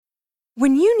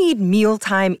When you need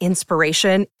mealtime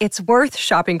inspiration, it's worth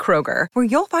shopping Kroger, where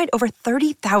you'll find over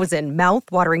 30,000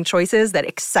 mouth-watering choices that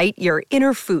excite your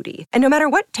inner foodie. And no matter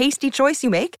what tasty choice you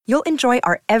make, you'll enjoy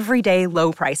our everyday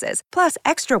low prices, plus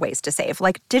extra ways to save,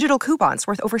 like digital coupons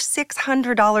worth over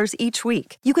 $600 each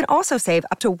week. You can also save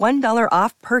up to $1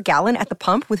 off per gallon at the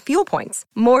pump with fuel points.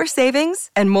 More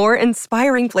savings and more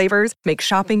inspiring flavors make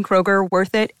shopping Kroger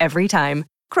worth it every time.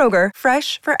 Kroger,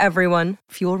 fresh for everyone.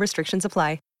 Fuel restrictions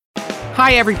apply.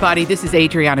 Hi, everybody. This is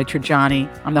Adriana Trajani.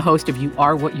 I'm the host of You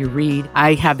Are What You Read.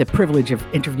 I have the privilege of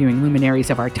interviewing luminaries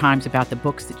of our times about the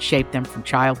books that shaped them from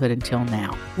childhood until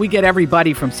now. We get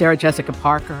everybody from Sarah Jessica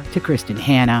Parker to Kristen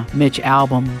Hanna, Mitch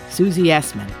Albom, Susie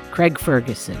Essman, Craig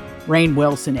Ferguson, Rainn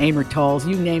Wilson, Amor Tolls,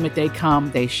 you name it, they come,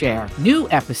 they share. New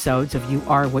episodes of You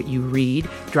Are What You Read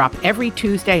drop every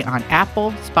Tuesday on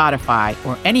Apple, Spotify,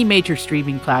 or any major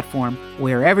streaming platform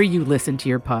wherever you listen to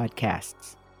your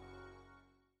podcasts.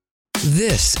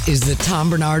 This is the Tom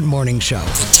Barnard Morning Show.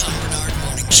 The Tom Barnard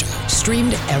Morning Show.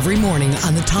 Streamed every morning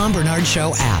on the Tom Barnard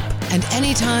Show app and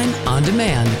anytime on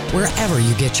demand wherever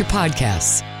you get your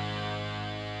podcasts.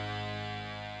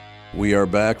 We are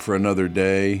back for another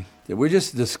day. We're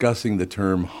just discussing the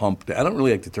term hump day. I don't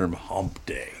really like the term hump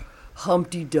day.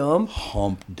 Humpty Dump?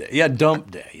 Hump day. Yeah, dump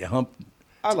day. You hump.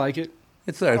 I like it.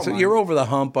 It's all right. So you're over the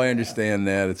hump. I understand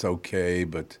that. It's okay.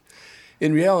 But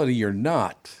in reality, you're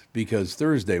not. Because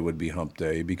Thursday would be hump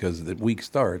day because the week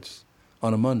starts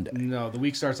on a Monday. No, the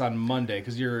week starts on Monday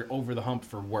because you're over the hump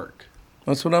for work.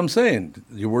 That's what I'm saying.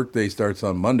 Your work day starts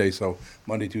on Monday, so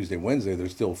Monday, Tuesday, Wednesday,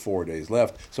 there's still 4 days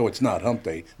left. So it's not hump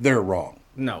day. They're wrong.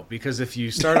 No, because if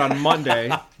you start on Monday,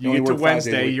 you get to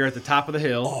Wednesday, you're at the top of the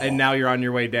hill, and now you're on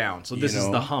your way down. So this is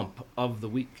the hump of the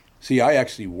week. See, I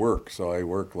actually work, so I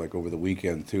work like over the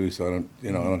weekend too. So I don't,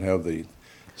 I don't have the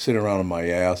sit around on my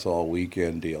ass all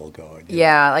weekend deal going.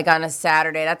 Yeah, like on a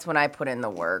Saturday, that's when I put in the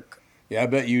work. Yeah, I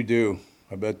bet you do.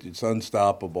 I bet it's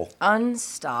unstoppable.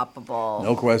 Unstoppable.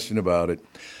 No question about it.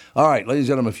 All right, ladies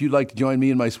and gentlemen, if you'd like to join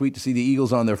me and my suite to see the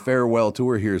Eagles on their farewell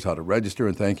tour, here's how to register.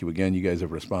 And thank you again. You guys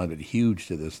have responded huge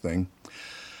to this thing.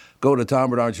 Go to Tom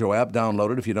Barnard Show app,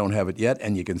 download it if you don't have it yet,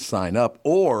 and you can sign up.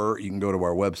 Or you can go to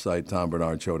our website,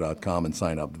 tombarnardshow.com, and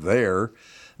sign up there.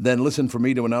 Then listen for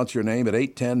me to announce your name at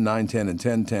 8:10, 9:10, and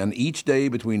 10:10 each day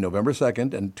between November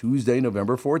 2nd and Tuesday,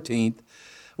 November 14th.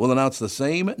 We'll announce the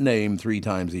same name 3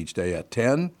 times each day at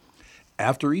 10,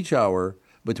 after each hour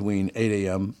between 8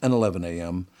 a.m. and 11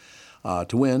 a.m.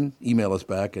 To win, email us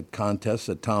back at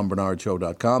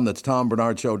contests@tombarnardshow.com. That's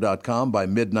tombarnardshow.com. By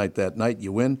midnight that night,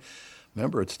 you win.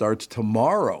 Remember, it starts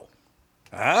tomorrow.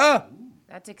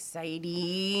 That's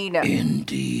exciting.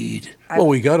 Indeed. Well,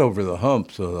 we got over the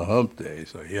hump, so the hump day,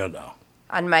 so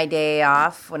On my day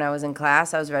off, when I was in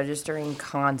class, I was registering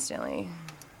constantly.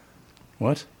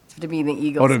 What? To be in the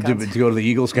Eagles concert. To go to the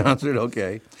Eagles concert?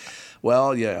 Okay.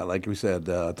 Well, yeah, like we said,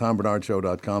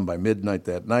 tombarnardshow.com. By midnight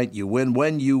that night, you win.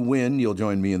 When you win, you'll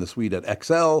join me in the suite at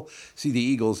XL. See the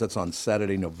Eagles. That's on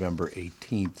Saturday, November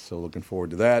 18th, so looking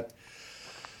forward to that.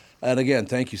 And again,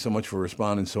 thank you so much for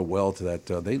responding so well to that.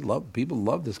 People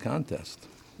love this contest.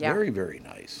 Yeah. Very, very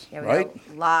nice. Yeah, we right?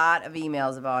 got a lot of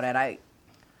emails about it.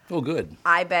 Oh, good.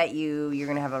 I bet you're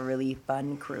going to have a really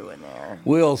fun crew in there.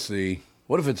 We'll see.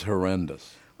 What if it's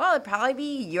horrendous? Well, it'd probably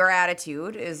be your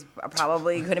attitude is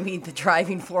probably going to be the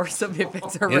driving force of if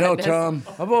it's horrendous. Tom,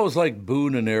 I've always liked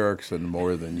Boone and Erickson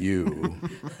more than you.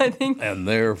 And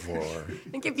therefore... I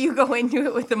think if you go into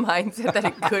it with the mindset that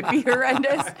it could be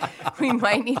horrendous, we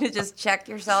might need to just check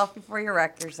yourself before you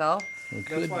wreck yourself.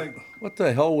 What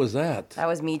the hell was that? That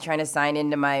was me trying to sign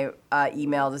into my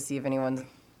email to see if anyone's...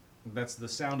 That's the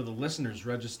sound of the listeners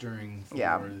registering for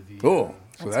the... Oh,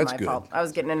 so that's good. Fault. I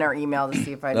was getting in our email to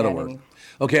see if I had any.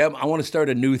 Okay, I want to start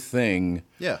a new thing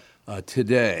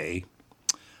today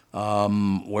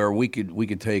where we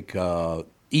could take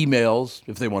emails.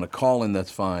 If they want to call in,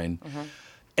 that's fine. Mm-hmm.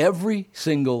 Every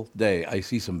single day, I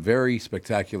see some very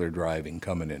spectacular driving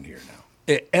coming in here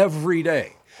now. Every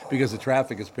day, because the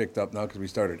traffic is picked up now because we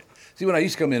started. See, when I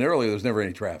used to come in earlier, there was never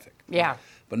any traffic. Yeah.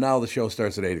 But now the show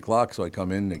starts at 8 o'clock, so I come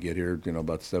in, I get here,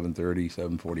 about 7:30,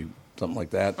 7:40, something like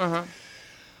that. Uh-huh.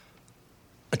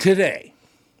 Today.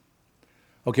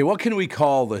 Okay, what can we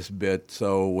call this bit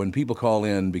so when people call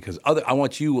in, because I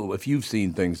want you, if you've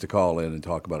seen things, to call in and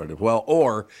talk about it as well,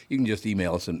 or you can just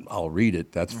email us and I'll read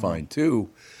it. That's fine too.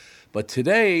 But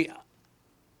today,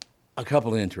 a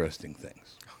couple of interesting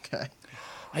things. Okay.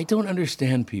 I don't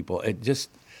understand people.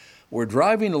 We're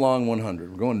driving along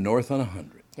 100. We're going north on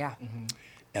 100. Yeah. Mm-hmm.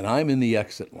 And I'm in the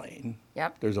exit lane.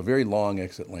 Yep. There's a very long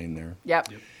exit lane there. Yep.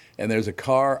 And there's a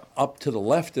car up to the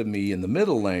left of me in the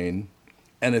middle lane,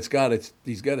 and he's got his,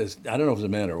 I don't know if it's a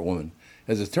man or a woman,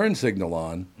 has his turn signal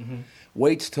on,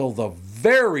 waits till the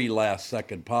very last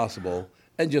second possible,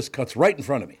 and just cuts right in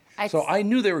front of me. So I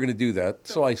knew they were going to do that,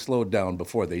 so I slowed down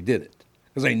before they did it.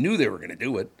 Because I knew they were going to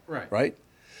do it. Right?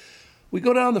 We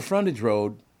go down the frontage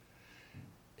road.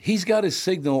 He's got his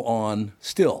signal on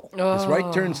still. His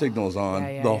right turn signal is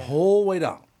on the whole way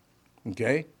down.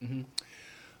 Okay?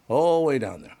 Whole way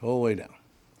down there. Whole way down.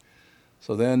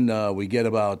 So then we get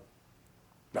about,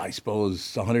 I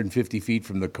suppose, 150 feet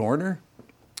from the corner.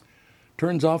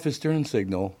 Turns off his turn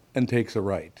signal and takes a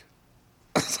right.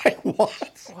 It's like,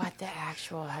 what? What the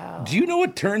actual hell? Do you know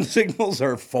what turn signals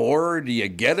are for? Do you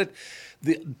get it?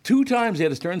 The 2 times he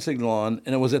had his turn signal on,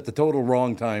 and it was at the total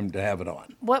wrong time to have it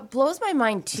on. What blows my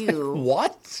mind, too,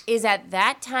 what? Is at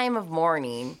that time of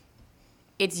morning,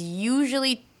 it's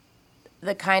usually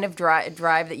the kind of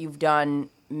drive that you've done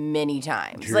many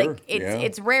times. Sure, like,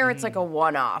 it's rare it's like a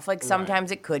one-off. Like,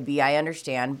 sometimes it could be, I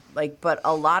understand. Like, but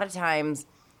a lot of times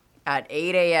at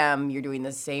 8 a.m., you're doing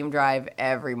the same drive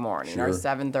every morning, or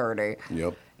 7:30.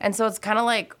 Yep. And so it's kind of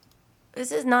like,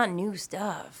 this is not new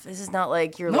stuff. This is not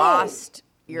like you're lost,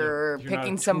 you're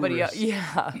picking somebody up.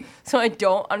 Yeah. So I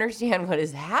don't understand what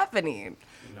is happening.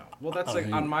 No. Well, that's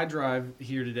like on my drive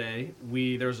here today,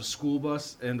 there was a school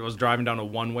bus and I was driving down a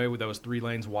one-way that was 3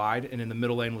 lanes wide, and in the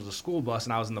middle lane was a school bus,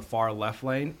 and I was in the far left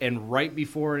lane, and right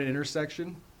before an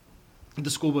intersection, the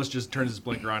school bus just turns its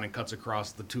blinker on and cuts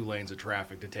across the 2 lanes of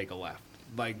traffic to take a left.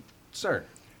 Like, sir,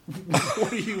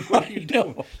 what are you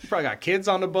doing? You probably got kids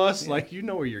on the bus. Like, you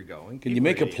know where you're going. Can you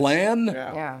make a plan?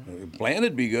 Yeah. A plan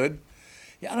would be good.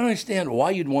 Yeah, I don't understand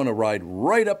why you'd want to ride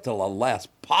right up to the last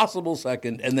possible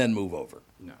second and then move over.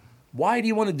 No. Why do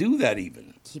you want to do that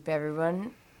even? Keep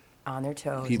everyone on their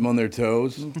toes. Keep them on their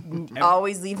toes.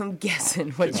 Always leave them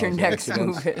guessing what your next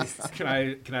move is. Can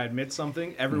I admit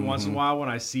something? Every once in a while when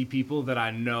I see people that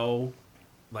I know,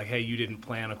 like, hey, you didn't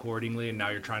plan accordingly, and now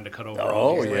you're trying to cut over.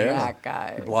 Oh, yeah. That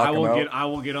guy. I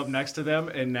will get up next to them,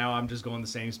 and now I'm just going the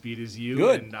same speed as you.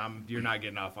 Good. And you're not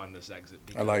getting off on this exit.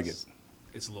 I like it.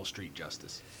 It's a little street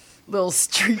justice. Little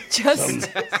street justice.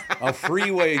 A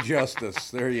freeway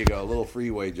justice. There you go. A little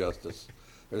freeway justice.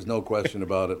 There's no question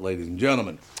about it, ladies and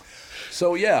gentlemen.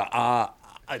 So, yeah,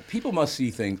 people must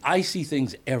see things. I see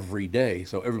things every day,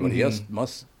 so everybody else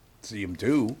must see them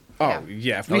too. Oh,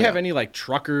 yeah. If we have any, like,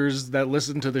 truckers that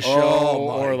listen to the show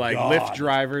or, like, Lyft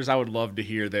drivers, I would love to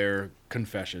hear their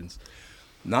confessions.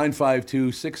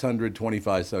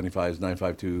 952-600-2575 is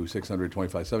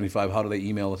 952-600-2575. How do they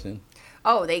email us in?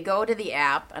 Oh, they go to the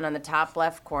app, and on the top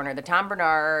left corner, the Tom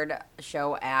Barnard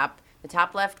Show app, the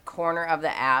top left corner of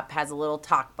the app has a little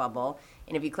talk bubble.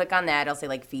 And if you click on that, it'll say,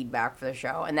 like, feedback for the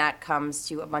show. And that comes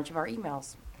to a bunch of our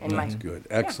emails. That's good.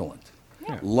 Excellent.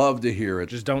 Yeah. Love to hear it.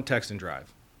 Just don't text and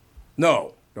drive.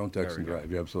 No, don't text and drive.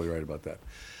 You're absolutely right about that.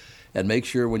 And make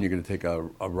sure when you're going to take a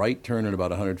right turn at about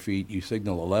 100 feet, you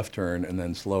signal a left turn and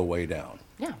then slow way down.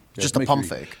 Yeah. Just a pump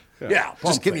fake. Yeah,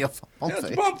 just give me a pump fake.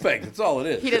 It's a pump fake. That's all it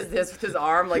is. He does this with his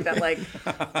arm, like that, like.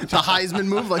 The Heisman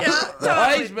move, like. Yeah, the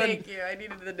Heisman. Thank you. I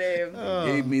needed the name.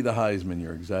 Gave me the Heisman.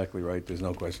 You're exactly right. There's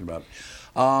no question about it.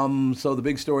 So the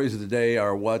big stories of the day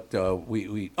are what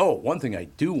one thing I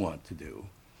do want to do.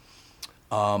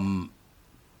 One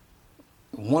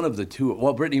of the two.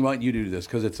 Well, Brittany, why don't you do this?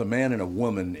 Because it's a man and a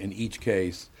woman in each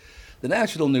case. The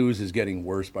national news is getting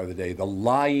worse by the day. The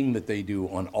lying that they do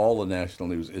on all the national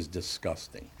news is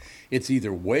disgusting. It's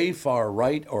either way far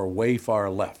right or way far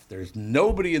left. There's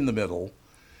nobody in the middle.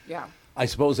 Yeah. I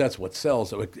suppose that's what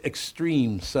sells. So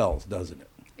extreme sells, doesn't it?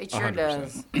 It sure 100%.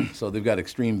 Does. So they've got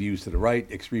extreme views to the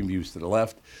right, extreme views to the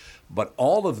left. But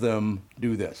all of them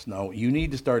do this. Now, you need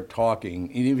to start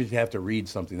talking. Even if you have to read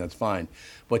something, that's fine.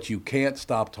 But you can't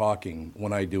stop talking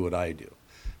when I do what I do.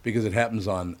 Because it happens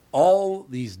on all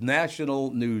these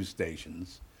national news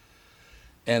stations.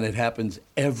 And it happens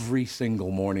every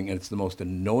single morning. And it's the most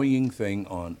annoying thing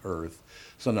on earth.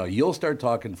 So now you'll start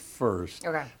talking first.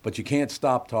 Okay. But you can't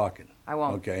stop talking. I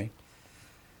won't. Okay?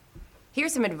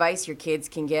 Here's some advice your kids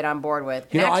can get on board with.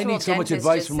 You know, I need so much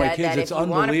advice from my kids. It's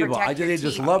unbelievable. I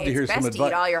just love to hear some advice. It's best to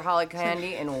eat all your holly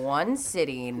candy in one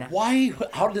sitting. Why?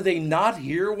 How do they not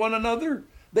hear one another?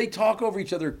 They talk over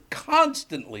each other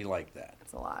constantly like that.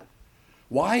 That's a lot.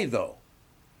 Why, though?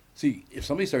 See, if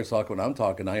somebody starts talking when I'm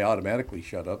talking, I automatically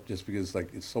shut up just because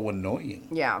it's so annoying.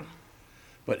 Yeah.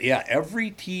 But, yeah,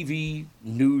 every TV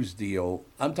news deal,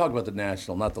 I'm talking about the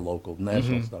national, not the local,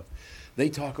 national stuff. They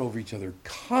talk over each other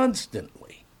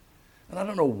constantly. And I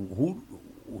don't know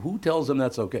who tells them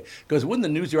that's okay. Because when the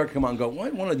news director come out and go, why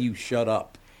don't one of you shut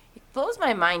up? It blows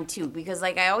my mind, too, because,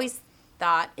 I always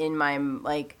thought in my,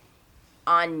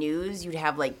 on news, you'd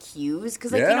have like cues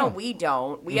because, like, we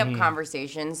don't. We have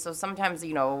conversations, so sometimes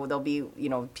there'll be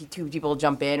two people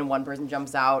jump in and one person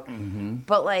jumps out.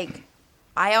 But like,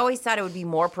 I always thought it would be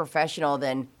more professional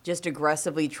than just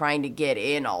aggressively trying to get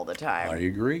in all the time. I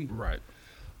agree. Right.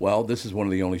 Well, this is one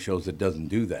of the only shows that doesn't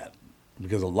do that,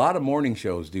 because a lot of morning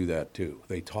shows do that too.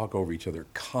 They talk over each other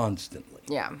constantly.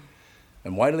 Yeah.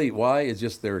 And why do they? Why? It's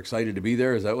just they're excited to be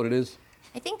there. Is that what it is?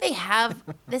 I think they have.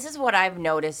 This is what I've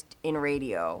noticed in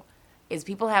radio, is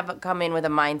people have come in with a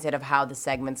mindset of how the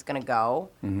segment's going to go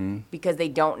because they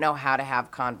don't know how to have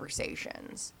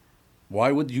conversations.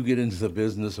 Why would you get into the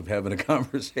business of having a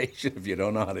conversation if you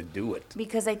don't know how to do it?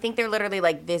 Because I think they're literally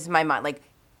like, this is my mind. Like,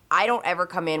 I don't ever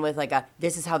come in with like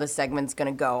this is how the segment's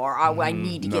going to go, or I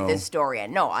need to get this story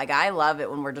in. No, like, I love it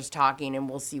when we're just talking and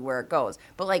we'll see where it goes.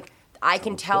 But like, I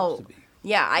can tell.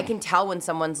 Yeah, I can tell when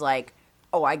someone's like,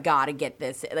 oh, I gotta get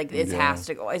this. Like, this has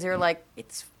to go. Is there like,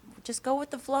 just go with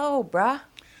the flow, bruh.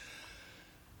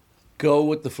 Go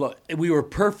with the flow. We were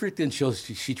perfect until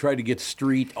she tried to get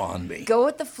street on me. Go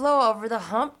with the flow over the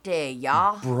hump day,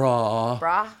 y'all.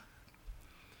 Bruh.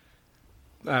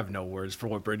 I have no words for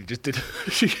what Brittany just did.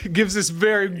 She gives this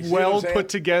very well put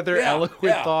together,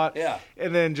 eloquent thought,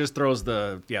 and then just throws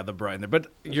the bruh in there. But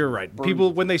you're right.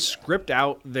 People, when they script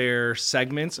out their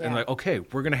segments and like, okay,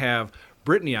 we're gonna have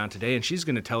Brittany on today, and she's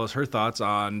going to tell us her thoughts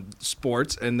on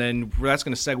sports, and then that's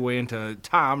going to segue into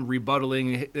Tom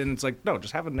rebuttaling, and it's like, no,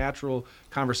 just have a natural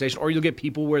conversation. Or you'll get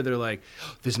people where they're like,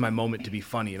 this is my moment to be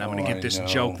funny, and I'm going to get this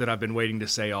joke that I've been waiting to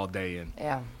say all day in.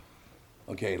 Yeah.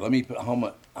 Okay, let me put,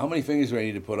 how many fingers do I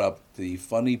need to put up the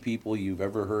funny people you've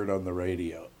ever heard on the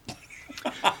radio?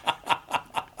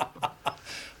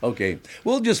 Okay,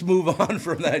 we'll just move on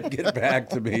from that. Get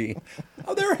back to me.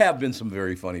 Oh, there have been some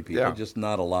very funny people, just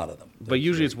not a lot of them. But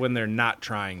usually it's when they're not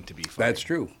trying to be funny. That's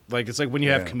true. Like, it's like when you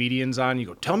have comedians on, you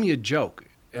go, tell me a joke,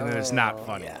 and then it's not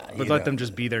funny. But let them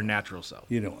just be their natural self.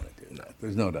 You don't want to do that.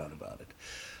 There's no doubt about it.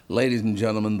 Ladies and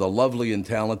gentlemen, the lovely and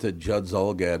talented Judd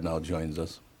Zulgad now joins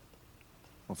us.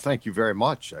 Well, thank you very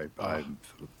much.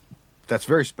 That's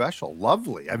very special.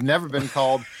 Lovely. I've never been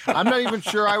called. I'm not even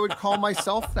sure I would call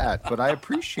myself that, but I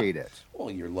appreciate it. Well,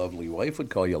 your lovely wife would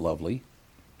call you lovely,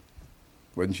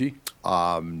 wouldn't she?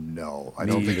 No, I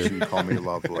don't think she would call me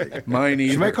lovely. Mine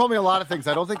either. She may call me a lot of things.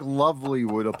 I don't think lovely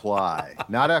would apply.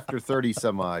 Not after 30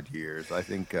 some odd years. I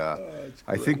think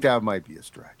that might be a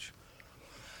stretch.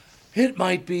 It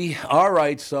might be. All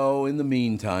right, so in the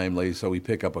meantime, ladies, so we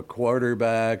pick up a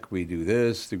quarterback. We do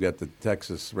this. We've got the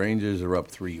Texas Rangers are up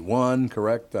 3-1,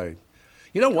 correct?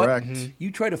 You know what? Correct.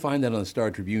 You try to find that on the Star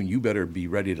Tribune, you better be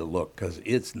ready to look, because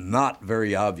it's not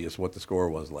very obvious what the score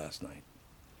was last night.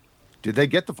 Did they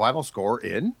get the final score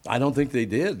in? I don't think they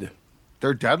did.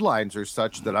 Their deadlines are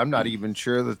such that I'm not even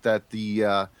sure that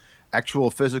the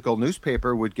actual physical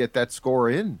newspaper would get that score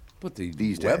in. But the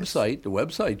these days.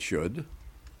 website should.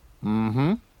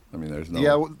 Mm-hmm. I mean, there's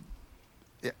no...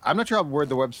 Yeah, I'm not sure how word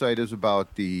the website is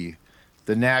about the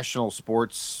national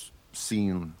sports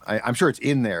scene. I'm sure it's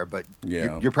in there, but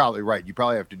you're probably right. You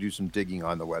probably have to do some digging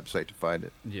on the website to find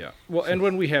it. Yeah. Well, and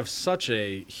when we have such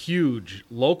a huge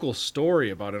local story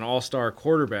about an all-star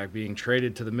quarterback being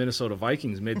traded to the Minnesota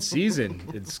Vikings mid-season,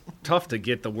 it's tough to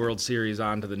get the World Series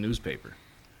onto the newspaper.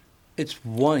 He's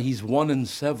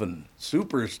 1-7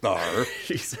 superstar.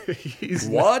 he's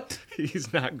what?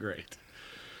 He's not great.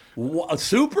 A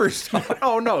superstar?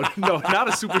 Oh no, not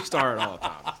a superstar at all,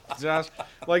 Tom. Josh,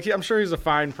 I'm sure he's a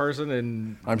fine person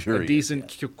and I'm sure a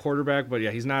decent quarterback, but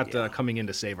he's not coming in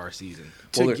to save our season.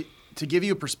 To give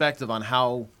you a perspective on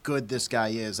how good this guy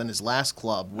is, and his last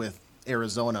club with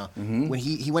Arizona, when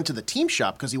he went to the team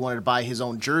shop because he wanted to buy his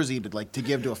own jersey to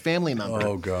give to a family member.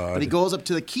 Oh God! But he goes up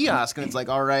to the kiosk and it's like,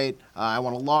 all right, I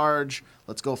want a large.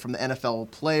 Let's go from the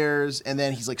NFL players, and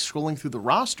then he's like scrolling through the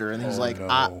roster, and he's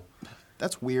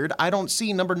that's weird. I don't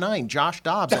see number 9, Josh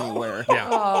Dobbs, anywhere.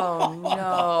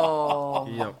 Oh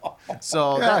no! Yep.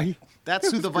 So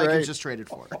that's who the Vikings just traded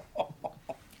for.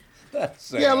 That's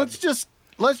sad. Yeah,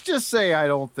 let's just say I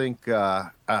don't think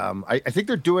I think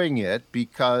they're doing it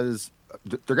because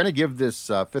they're going to give this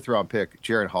 5th round pick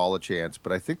Jaron Hall a chance.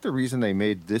 But I think the reason they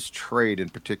made this trade in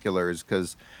particular is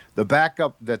because the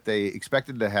backup that they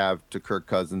expected to have to Kirk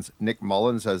Cousins, Nick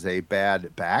Mullins, has a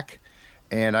bad back.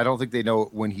 And I don't think they know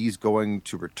when he's going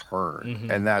to return.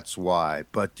 And that's why.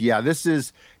 But yeah, this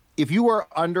is, if you are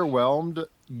underwhelmed,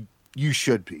 you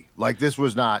should be. Like, this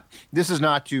is not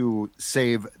to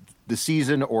save the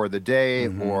season or the day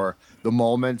or the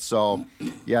moment. So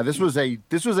yeah, this was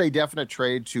a definite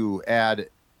trade to add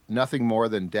nothing more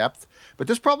than depth. But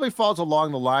this probably falls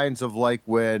along the lines of like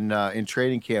when in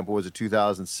training camp, what was it,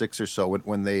 2006 or so,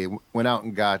 when they went out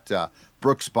and got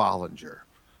Brooks Bollinger,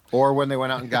 or when they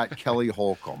went out and got Kelly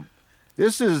Holcomb.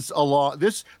 This is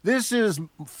This is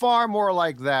far more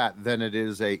like that than it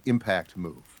is a impact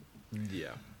move.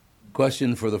 Yeah.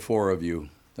 Question for the four of you,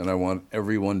 and I want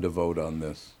everyone to vote on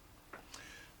this.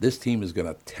 This team is going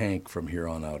to tank from here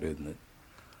on out, isn't it?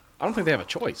 I don't think they have a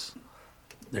choice.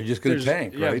 They're just going to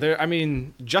tank, right? Yeah, I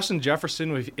mean, Justin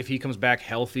Jefferson, if he comes back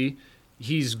healthy,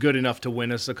 he's good enough to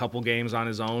win us a couple games on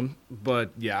his own.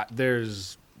 But, yeah,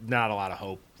 there's not a lot of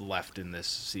hope left in this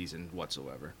season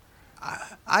whatsoever.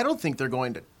 I don't think they're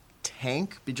going to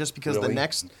tank just because Really?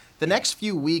 the next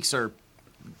few weeks are,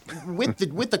 with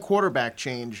the quarterback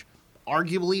change,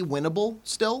 arguably winnable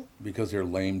still. Because they're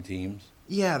lame teams.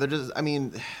 Yeah, they're just. I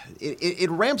mean, it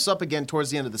ramps up again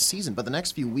towards the end of the season, but the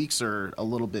next few weeks are a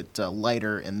little bit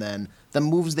lighter. And then the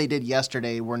moves they did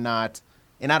yesterday were not.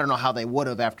 And I don't know how they would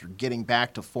have after getting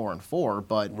back to 4-4,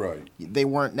 but Right. they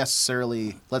weren't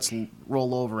necessarily let's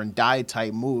roll over and die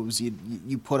type moves.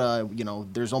 You put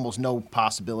there's almost no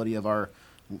possibility of our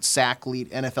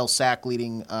NFL sack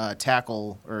leading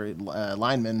tackle or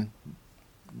lineman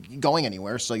going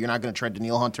anywhere, so you're not going to trade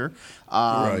Danielle Hunter.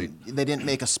 Right. They didn't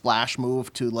make a splash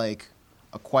move to like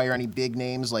acquire any big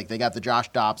names. Like they got the Josh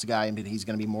Dobbs guy, and he's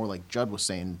going to be more like Judd was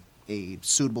saying, a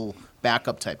suitable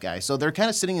backup type guy. So they're kind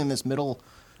of sitting in this middle.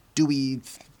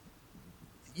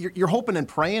 You're hoping and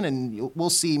praying, and we'll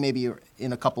see maybe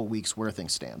in a couple of weeks where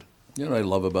things stand. You know what I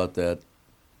love about that?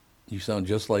 You sound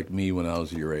just like me when I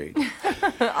was your age.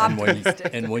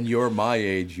 and when you're my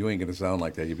age, you ain't going to sound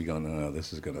like that. You'll be going, oh,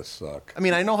 this is going to suck. I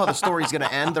mean, I know how the story's going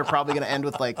to end. They're probably going to end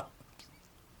with like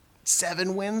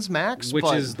 7 wins max. Which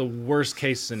but is the worst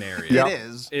case scenario. It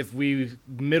is. If we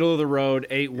middle of the road,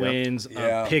 8 wins,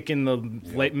 pick in the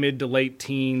mid to late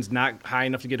teens, not high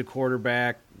enough to get a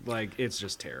quarterback, like it's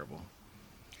just terrible.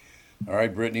 All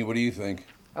right, Brittany, what do you think?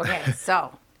 Okay,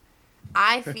 so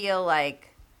I feel like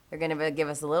they're going to give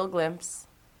us a little glimpse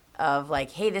of like,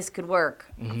 hey, this could work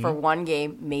for one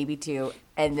game, maybe 2,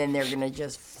 and then they're going to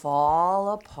just fall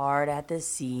apart at the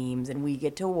seams, and we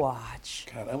get to watch.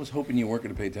 God, I was hoping you weren't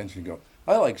going to pay attention and go,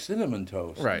 I like cinnamon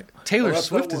toast. Right. Taylor that's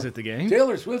Swift what is at the game.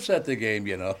 Taylor Swift's at the game,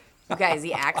 you know. You guys,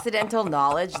 the accidental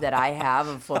knowledge that I have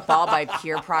of football by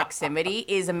pure proximity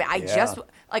is just,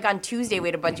 like on Tuesday, we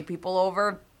had a bunch of people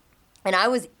over, and I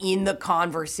was in the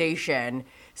conversation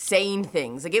saying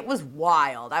things. Like, it was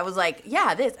wild. I was like,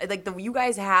 yeah, you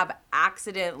guys have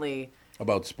accidentally.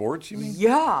 About sports, you mean?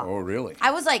 Yeah. Oh, really?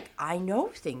 I was like, I know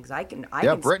things. I can.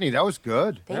 Brittany, that was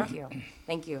good. Thank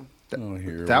you. Oh,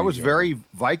 That was very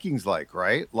Vikings-like,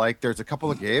 right? Like, there's a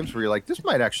couple of games where you're like, this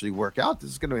might actually work out.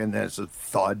 This is going to end, and it's a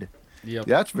thud. Yep.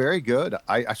 That's very good.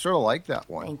 I sort of like that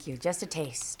one. Thank you. Just a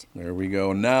taste. There we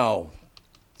go. Now,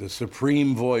 the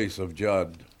supreme voice of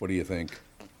Judd. What do you think?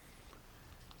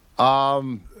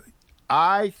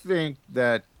 I think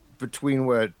that between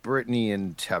what Brittany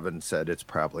and Tevin said, it's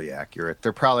probably accurate.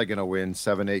 They're probably going to win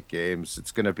 7-8 games.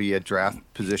 It's going to be a draft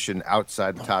position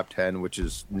outside the top 10, which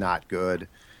is not good.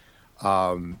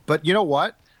 But you know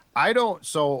what?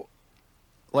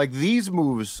 These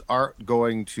moves aren't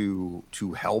going to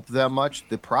help them much.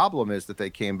 The problem is that they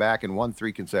came back and won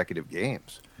 3 consecutive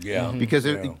games. Yeah. Because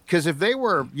if they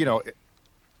were,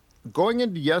 going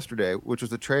into yesterday, which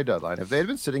was the trade deadline, if they had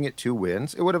been sitting at 2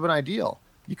 wins, it would have been ideal.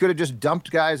 You could have just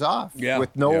dumped guys off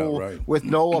with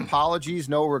no apologies,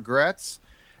 no regrets.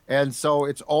 And so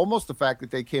it's almost the fact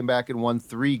that they came back and won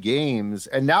 3 games,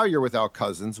 and now you're without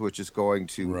Cousins, which is going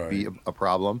to be a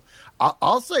problem.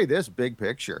 I'll say this big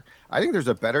picture. I think there's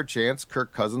a better chance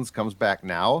Kirk Cousins comes back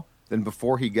now than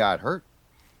before he got hurt.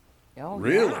 Oh,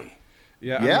 really?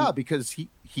 Yeah. Because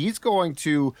he's going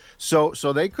to so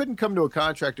they couldn't come to a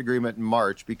contract agreement in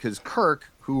March because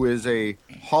Kirk, who is a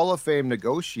Hall of Fame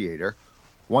negotiator,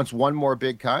 wants one more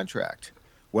big contract.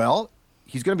 Well,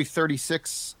 he's going to be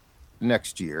 36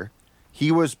 next year. He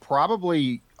was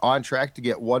probably on track to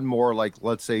get one more, like,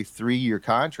 let's say 3-year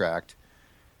contract.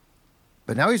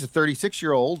 But now he's a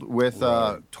 36-year-old with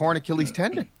torn Achilles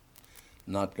tendon.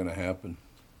 Not going to happen.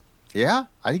 Yeah,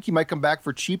 I think he might come back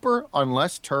for cheaper on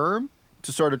less term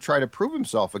to sort of try to prove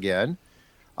himself again.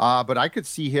 But I could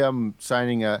see him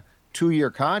signing a 2-year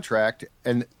contract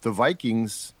and the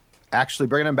Vikings actually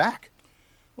bringing him back.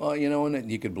 Well,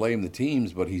 and you could blame the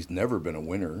teams, but he's never been a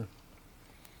winner.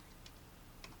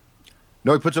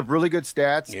 No, he puts up really good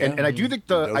stats, Yeah. and I do think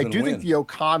think the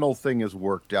O'Connell thing has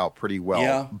worked out pretty well.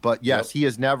 Yeah. But yes, he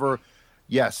has never.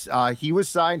 Yes, he was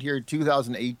signed here in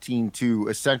 2018 to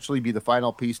essentially be the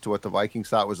final piece to what the Vikings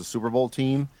thought was a Super Bowl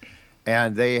team,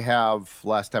 And they have,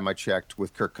 last time I checked,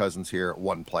 with Kirk Cousins here,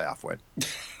 1 playoff win.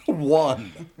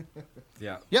 1.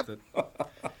 Yeah. Yep.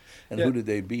 And who did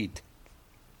they beat?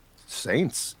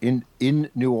 Saints in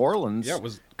New Orleans. Yeah, it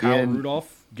was Kyle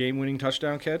Rudolph game-winning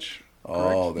touchdown catch.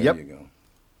 Oh, there you go.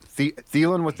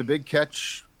 Thielen with the big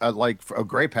catch, like a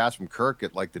great pass from Kirk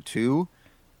at like the 2.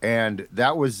 And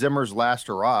that was Zimmer's last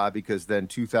hurrah, because then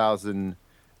 2020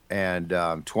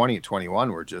 and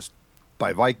 21 were just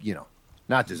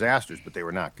not disasters, but they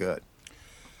were not good.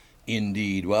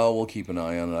 Indeed. Well, we'll keep an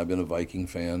eye on it. I've been a Viking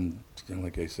fan,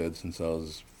 like I said, since I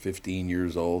was 15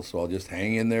 years old, so I'll just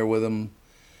hang in there with them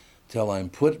till I'm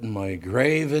put in my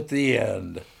grave at the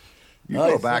end. You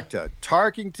go back to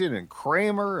Tarkington and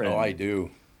Kramer. Oh, I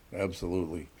do.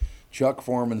 Absolutely. Chuck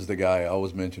Foreman's the guy I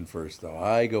always mention first, though.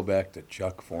 I go back to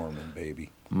Chuck Foreman, baby.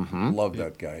 Mm-hmm. Love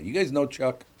that guy. You guys know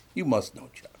Chuck? You must know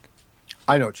Chuck.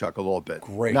 I know Chuck a little bit.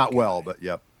 Great Not guy. Well, but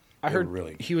yep. I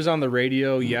heard he was on the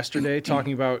radio yesterday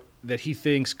talking about that he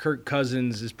thinks Kirk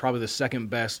Cousins is probably the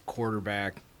second best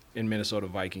quarterback in Minnesota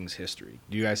Vikings history.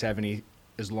 Do you guys have any,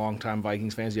 as longtime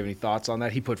Vikings fans, do you have any thoughts on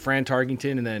that? He put Fran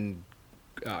Tarkenton and then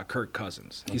Kirk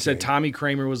Cousins. He said Tommy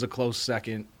Kramer was a close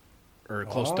second or a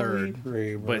close third.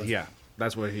 But yeah,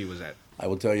 that's where he was at. I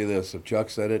will tell you this. If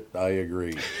Chuck said it, I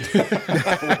agree.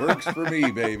 Works for me,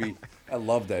 baby. I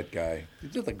love that guy.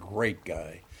 He's just a great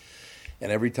guy.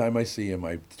 And every time I see him,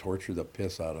 I torture the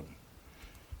piss out of him.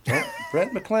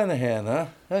 Brett McClanahan, huh?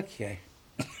 Okay.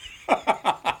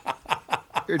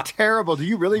 You're terrible. Do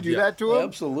you really do that to him?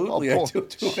 Absolutely. I do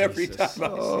it to him every time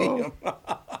I see him.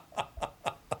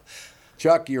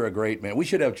 Chuck, you're a great man. We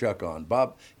should have Chuck on.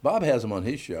 Bob has him on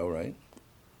his show, right?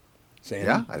 Sandy?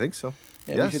 Yeah, I think so.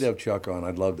 Yeah, yes. We should have Chuck on.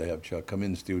 I'd love to have Chuck come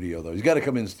in studio, though. He's got to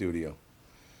come in studio.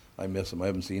 I miss him. I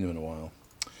haven't seen him in a while.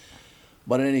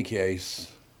 But in any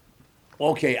case,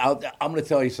 okay, I'm going to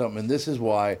tell you something, and this is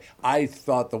why I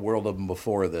thought the world of him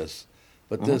before this.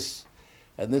 But this,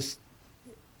 I'm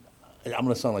going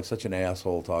to sound like such an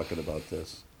asshole talking about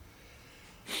this.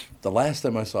 The last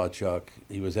time I saw Chuck,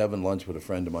 he was having lunch with a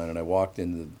friend of mine, and I walked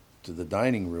into the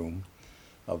dining room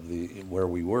of where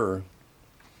we were,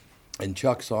 and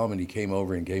Chuck saw him, and he came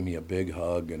over and gave me a big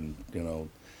hug, and,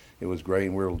 it was great,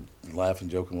 and we were laughing,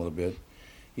 joking a little bit.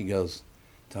 He goes,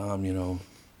 Tom, you know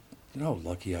how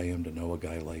lucky I am to know a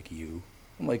guy like you.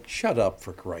 I'm like, shut up,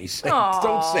 for Christ's sake.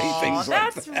 Don't say things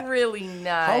like that. That's really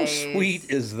nice. How sweet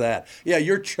is that? Yeah,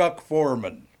 you're Chuck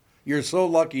Foreman. You're so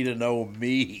lucky to know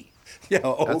me. Yeah,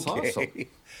 okay. That's awesome.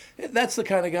 That's the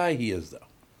kind of guy he is, though.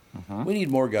 We need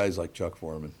more guys like Chuck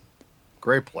Foreman.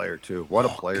 Great player, too. What a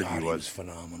player God, he was.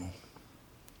 Phenomenal.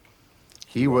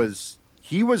 He was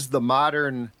the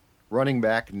modern running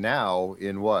back now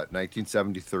in what,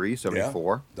 1973,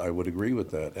 74? Yeah, I would agree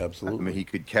with that, absolutely. I mean, he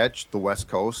could catch the West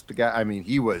Coast guy. I mean,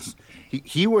 he was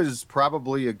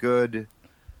probably a good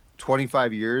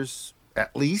 25 years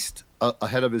at least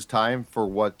ahead of his time for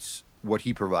what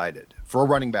he provided for a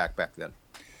running back then.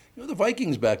 The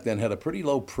Vikings back then had a pretty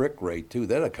low prick rate, too.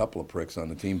 They had a couple of pricks on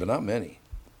the team, but not many.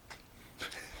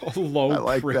 Low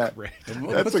like prick that. rate.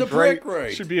 What's the prick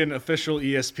rate? Should be an official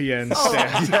ESPN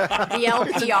stat. The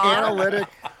LPR. Analytic.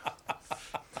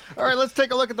 All right, let's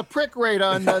take a look at the prick rate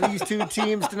on these two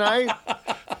teams tonight.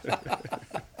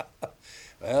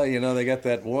 Well, they got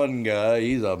that one guy.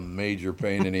 He's a major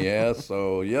pain in the ass,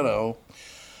 so,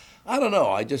 I don't know.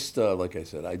 I just, like I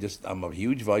said, I'm a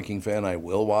huge Viking fan. I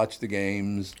will watch the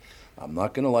games. I'm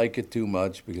not going to like it too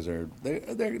much because they're.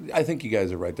 I think you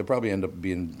guys are right. They'll probably end up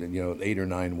being, 8 or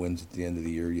 9 wins at the end of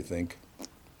the year, you think?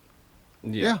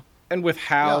 Yeah. And with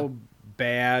how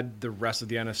bad the rest of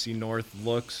the NFC North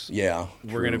looks,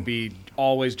 we're going to be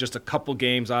always just a couple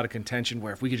games out of contention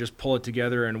where if we could just pull it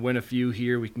together and win a few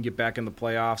here, we can get back in the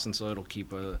playoffs, and so it'll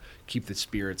keep the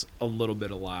spirits a little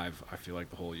bit alive, I feel like,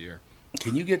 the whole year.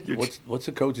 Can you get what's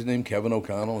the coach's name? Kevin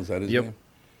O'Connell, is that his name?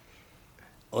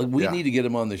 We need to get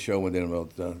him on the show with him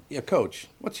about. Coach,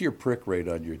 what's your prick rate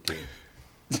on your team?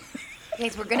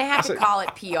 Guys, we're going to have to call it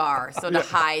PR, so to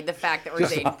hide the fact that we're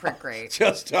saying prick rate.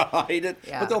 Just to hide it?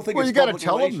 Yeah. But they'll think Well, it's you got to public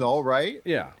tell them, relations. though, right?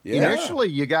 Yeah. Initially,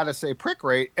 you got to say prick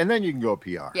rate, and then you can go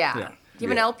PR. Yeah. Do you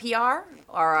have an LPR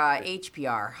or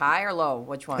HPR? High or low?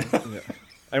 Which one?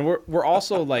 And we're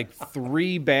also like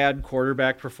 3 bad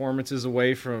quarterback performances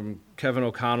away from Kevin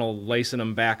O'Connell lacing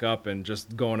them back up and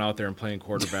just going out there and playing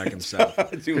quarterback himself.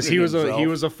 Because he was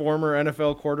a former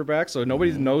NFL quarterback, so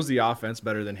nobody knows the offense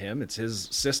better than him. It's his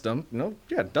system.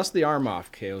 Dust the arm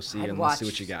off, KOC, and let's see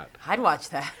what you got. I'd watch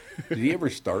that. Did he ever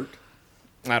start?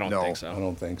 I don't think I so.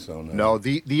 don't think so. No,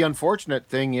 the unfortunate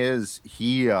thing is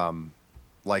he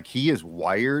is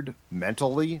wired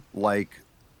mentally like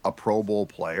a Pro Bowl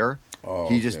player. Oh,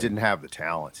 he just okay. didn't have the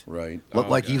talent. Right.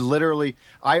 Like he literally,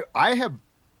 I have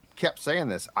kept saying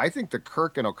this. I think the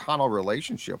Kirk and O'Connell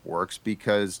relationship works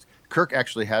because Kirk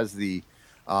actually has the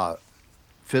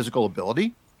physical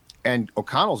ability, and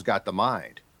O'Connell's got the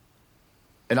mind.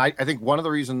 And I think one of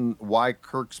the reasons why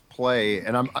Kirk's play,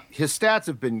 and his stats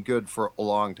have been good for a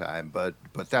long time, but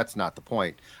that's not the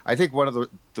point. I think one of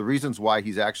the reasons why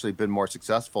he's actually been more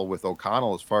successful with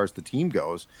O'Connell as far as the team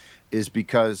goes is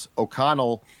because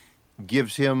O'Connell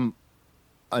gives him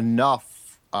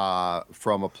enough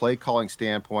from a play calling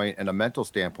standpoint and a mental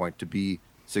standpoint to be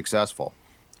successful.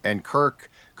 And Kirk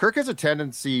has a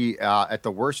tendency at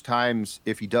the worst times,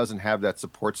 if he doesn't have that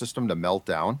support system, to melt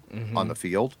down on the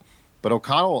field. But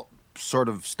O'Connell sort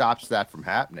of stops that from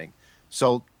happening.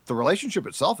 So the relationship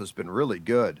itself has been really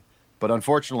good. But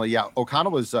unfortunately,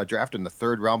 O'Connell was drafted in the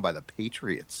 3rd round by the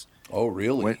Patriots. Oh,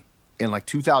 really? In like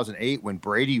 2008 when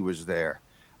Brady was there.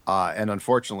 And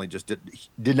unfortunately just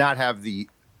did not have the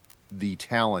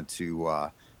talent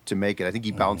to make it. I think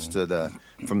he bounced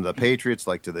from the Patriots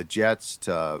to the Jets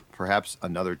to perhaps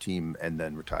another team and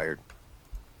then retired.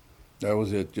 That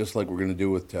was it, just like we're going to do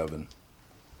with Tevin.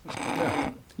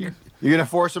 You're going to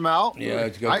force him out? Yeah,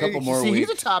 it's got a couple more weeks. He's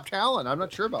a top talent. I'm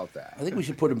not sure about that. I think we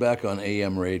should put him back on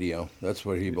AM radio. That's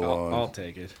where he belongs. I'll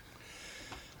take it.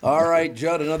 All right,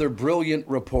 Judd, another brilliant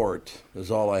report is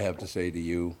all I have to say to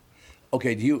you.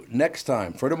 Okay, next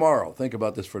time, for tomorrow, think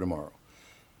about this for tomorrow.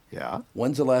 Yeah?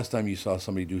 When's the last time you saw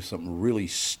somebody do something really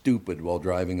stupid while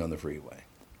driving on the freeway?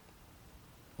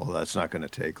 Well, that's not going to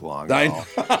take long.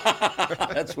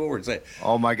 That's what we're saying.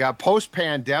 Oh, my God.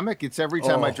 Post-pandemic, it's every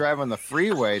time I drive on the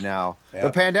freeway now. Yep. The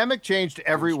pandemic changed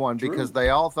everyone because they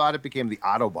all thought it became the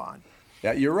Autobahn.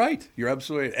 Yeah, you're right. You're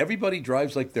absolutely right. Everybody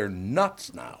drives like they're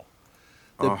nuts now.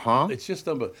 It's just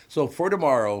so for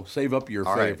tomorrow, save up your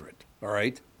favorite. All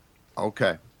right?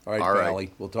 Okay. All right,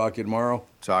 Pally. We'll talk to you tomorrow.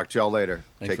 Talk to y'all later.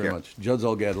 Thanks Take very care. much. Judd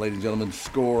Zolgad, ladies and gentlemen,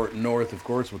 Score North, of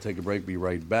course. We'll take a break, be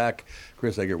right back.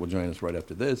 Chris Eggert will join us right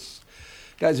after this.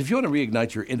 Guys, if you want to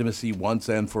reignite your intimacy once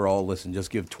and for all, listen,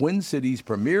 just give Twin Cities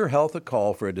Premier Health a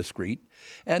call for a discreet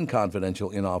and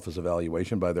confidential in-office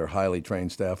evaluation by their highly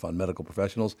trained staff on medical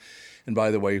professionals. And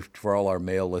by the way, for all our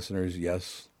male listeners,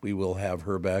 yes, we will have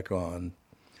her back on.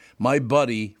 My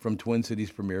buddy from Twin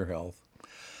Cities Premier Health.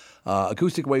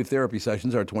 Acoustic wave therapy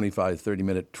sessions are 25,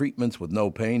 30-minute treatments with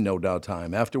no pain, no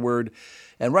downtime afterward.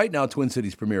 And right now, Twin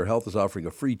Cities Premier Health is offering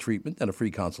a free treatment and a free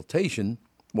consultation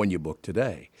when you book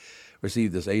today.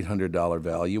 Receive this $800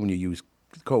 value when you use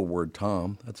code word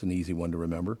TOM. That's an easy one to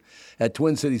remember. At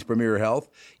Twin Cities Premier Health,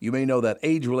 you may know that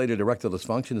age-related erectile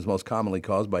dysfunction is most commonly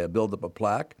caused by a buildup of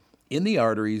plaque in the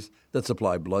arteries that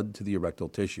supply blood to the erectile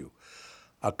tissue.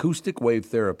 Acoustic wave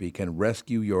therapy can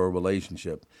rescue your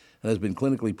relationship and has been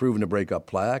clinically proven to break up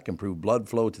plaque, improve blood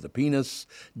flow to the penis.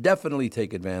 Definitely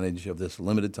take advantage of this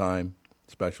limited time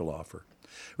special offer.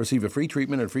 Receive a free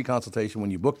treatment and free consultation when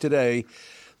you book today.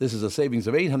 This is a savings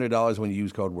of $800 when you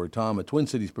use code word TOM at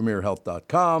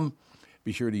TwinCitiesPremierHealth.com.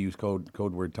 Be sure to use code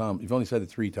word TOM. You've only said it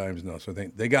 3 times now, so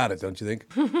they got it, don't you think?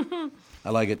 I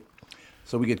like it.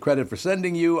 So we get credit for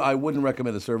sending you. I wouldn't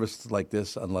recommend a service like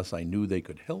this unless I knew they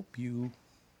could help you.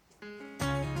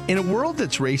 In a world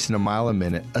that's racing a mile a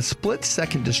minute, a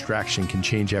split-second distraction can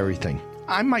change everything.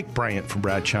 I'm Mike Bryant from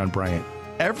Bradshaw & Bryant.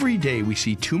 Every day we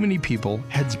see too many people,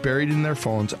 heads buried in their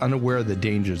phones, unaware of the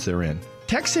dangers they're in.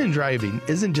 Texting and driving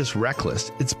isn't just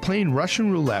reckless, it's playing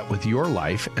Russian roulette with your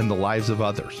life and the lives of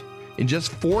others. In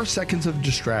just 4 seconds of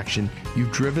distraction,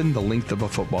 you've driven the length of a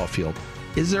football field.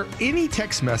 Is there any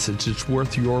text message that's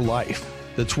worth your life,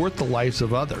 that's worth the lives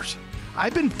of others?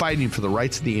 I've been fighting for the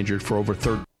rights of the injured for over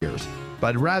 30 years.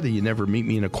 But I'd rather you never meet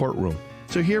me in a courtroom.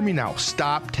 So hear me now.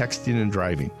 Stop texting and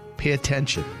driving. Pay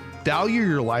attention. Value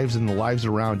your lives and the lives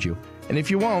around you. And if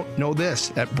you won't, know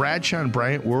this. At Bradshaw &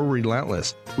 Bryant, we're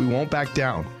relentless. We won't back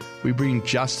down. We bring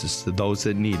justice to those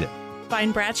that need it.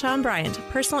 Find Bradshaw & Bryant,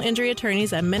 personal injury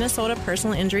attorneys at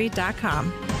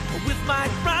MinnesotaPersonalInjury.com. With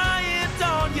Mike Bryant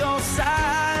on your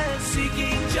side,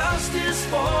 seeking justice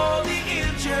for the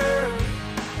injured.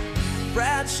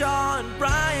 Bradshaw &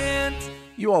 Bryant.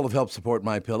 You all have helped support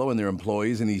MyPillow and their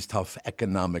employees in these tough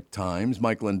economic times.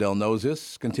 Mike Lindell knows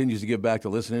this, continues to give back to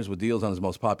listeners with deals on his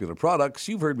most popular products.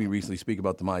 You've heard me recently speak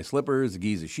about the My Slippers, the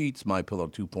Giza Sheets,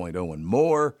 MyPillow 2.0, and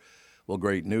more. Well,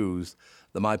 great news.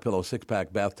 The MyPillow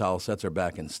 6-pack bath towel sets are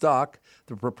back in stock.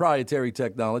 The proprietary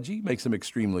technology makes them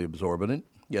extremely absorbent,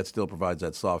 yet still provides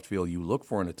that soft feel you look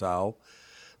for in a towel.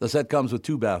 The set comes with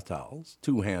 2 bath towels,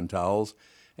 2 hand towels,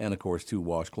 and, of course, 2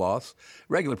 washcloths.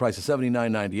 Regular price is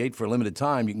 $79.98. For a limited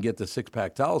time, you can get the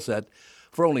 6-pack towel set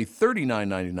for only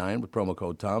 $39.99 with promo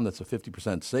code TOM. That's a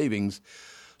 50% savings.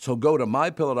 So go to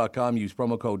MyPillow.com, use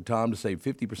promo code TOM to save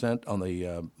 50% on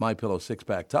the MyPillow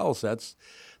 6-pack towel sets.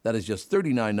 That is just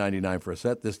 $39.99 for a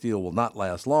set. This deal will not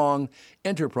last long.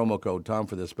 Enter promo code TOM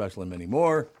for this special and many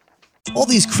more. All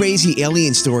these crazy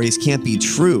alien stories can't be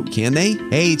true, can they?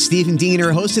 Hey, it's Stephen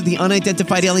Diener, host of the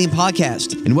Unidentified Alien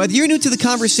Podcast. And whether you're new to the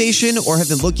conversation or have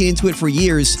been looking into it for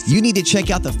years, you need to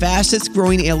check out the fastest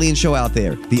growing alien show out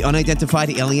there, the Unidentified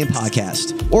Alien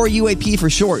Podcast, or UAP for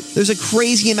short. There's a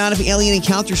crazy amount of alien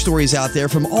encounter stories out there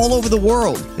from all over the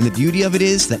world. And the beauty of it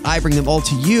is that I bring them all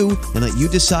to you and let you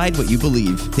decide what you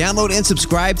believe. Download and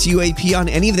subscribe to UAP on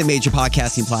any of the major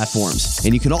podcasting platforms.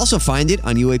 And you can also find it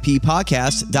on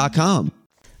UAPpodcast.com.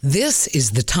 This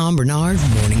is the Tom Barnard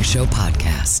Morning Show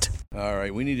podcast. All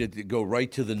right, we need to go right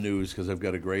to the news because I've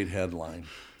got a great headline.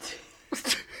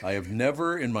 I have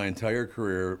never in my entire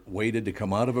career waited to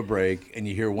come out of a break and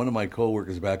you hear one of my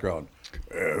coworkers background,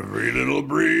 every little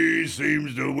breeze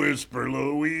seems to whisper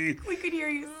Louie. We could hear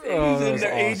you sing. Awesome.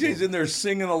 AJ's in there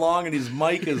singing along and his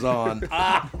mic is on.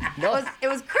 It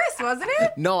was Chris, wasn't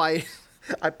it? No,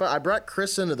 I brought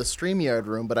Chris into the StreamYard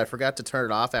room, but I forgot to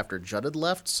turn it off after Judd had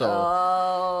left, so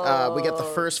we got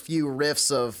the first few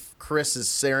riffs of Chris's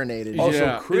serenaded. Oh,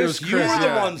 so Chris, you were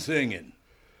the one singing.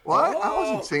 What? I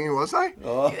wasn't singing, was I?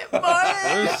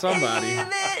 There's somebody.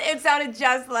 It sounded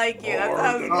just like you. That's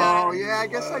how it sounded. Oh, yeah, I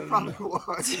guess I probably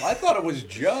was. I thought it was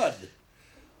Judd.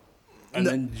 And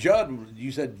then Judd,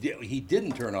 you said he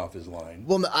didn't turn off his line.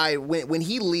 Well, when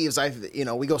he leaves,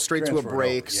 we go straight to a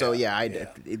break. Over. So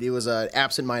it was an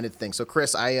absent-minded thing. So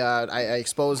Chris, I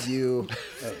exposed you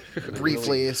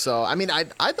briefly. So I mean, I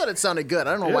thought it sounded good.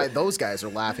 I don't know why those guys are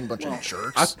laughing, bunch of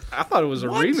jerks. I thought it was a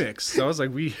remix. So I was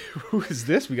like, who is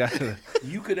this? We got to.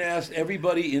 You could ask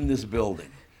everybody in this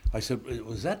building. I said,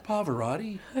 was that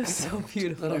Pavarotti? That's so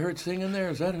beautiful. That I heard singing there.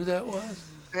 Is that who that was?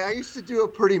 Hey, I used to do a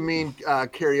pretty mean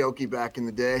karaoke back in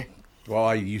the day. Well,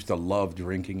 I used to love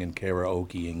drinking and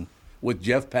karaokeing with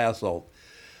Jeff Passolt.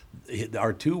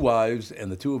 Our two wives and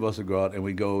the two of us would go out and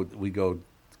we go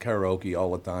karaoke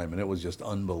all the time, and it was just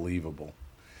unbelievable.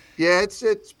 Yeah,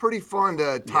 it's pretty fun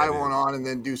to tie one on and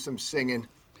then do some singing.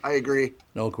 I agree.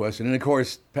 No question. And, of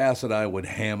course, Pass and I would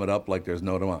ham it up like there's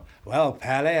no tomorrow. Well,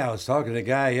 Pally, I was talking to a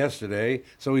guy yesterday,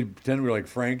 so we pretend we were like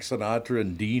Frank Sinatra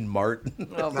and Dean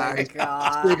Martin. Oh, my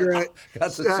God. Cigarette.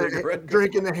 Got the cigarette.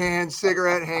 Drink in the hand,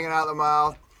 cigarette hanging out of the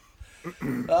mouth.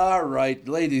 All right,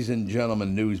 ladies and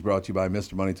gentlemen, news brought to you by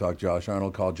Mr. Money Talk, Josh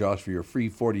Arnold. Call Josh for your free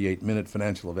 48-minute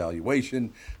financial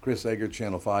evaluation. Chris Egger,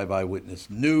 Channel 5 Eyewitness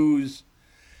News.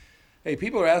 Hey,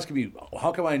 people are asking me,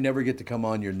 how come I never get to come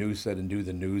on your news set and do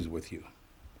the news with you?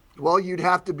 Well, you'd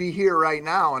have to be here right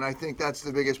now, and I think that's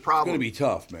the biggest problem. It's going to be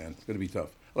tough, man. It's going to be tough.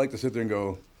 I like to sit there and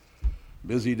go,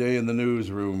 busy day in the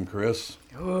newsroom, Chris.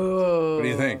 Oh. What do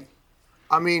you think?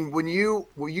 I mean, when you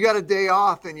got a day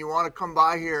off and you want to come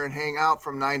by here and hang out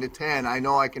from 9 to 10, I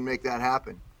know I can make that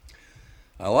happen.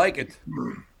 I like it.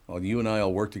 Well, you and I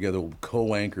will work together, we'll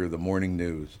co-anchor the morning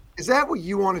news. Is that what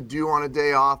you want to do on a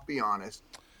day off? Be honest.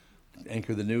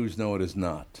 Anchor the news? No, it is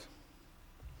not.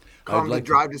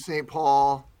 Drive to St.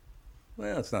 Paul.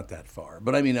 Well, it's not that far.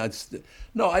 But I mean,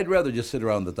 I'd rather just sit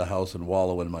around at the house and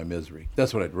wallow in my misery.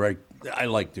 That's what I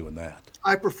like doing that.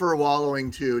 I prefer wallowing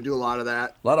too. Do a lot of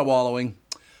that. A lot of wallowing.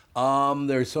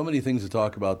 There's so many things to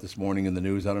talk about this morning in the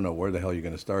news. I don't know where the hell you're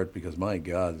going to start because, my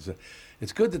God,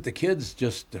 it's good that the kids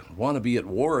just want to be at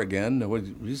war again. Are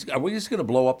we just going to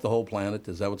blow up the whole planet?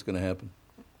 Is that what's going to happen?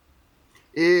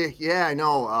 Yeah, I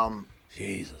know.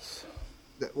 Jesus.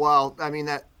 Well, I mean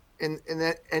that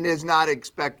is not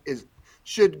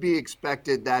should be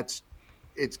expected.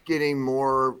 It's getting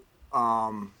more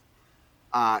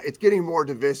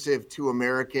divisive to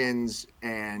Americans,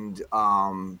 and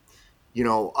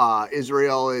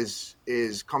Israel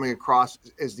is coming across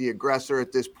as the aggressor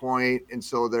at this point, and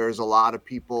so there's a lot of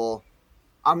people.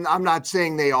 I'm not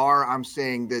saying they are. I'm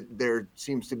saying that there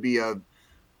seems to be a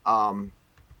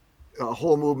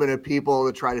whole movement of people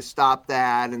to try to stop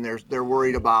that, and they're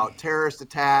worried about terrorist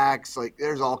attacks. Like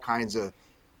there's all kinds of,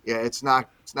 it's not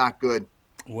good.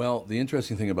 Well, the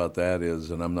interesting thing about that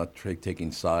is, and I'm not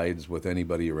taking sides with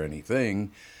anybody or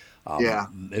anything.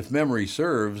 If memory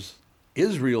serves,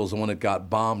 Israel's the one that got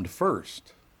bombed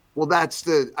first. Well, that's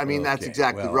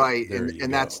exactly right,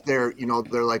 and that's they're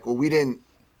like, well, we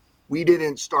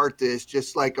didn't start this,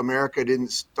 just like America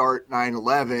didn't start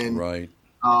 9/11, right?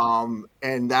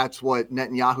 And that's what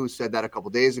Netanyahu said that a couple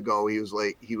days ago. He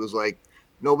was like,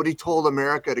 nobody told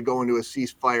America to go into a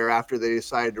ceasefire after they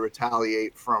decided to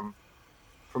retaliate from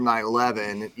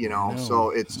 9/11. No.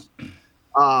 So it's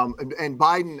and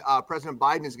Biden, President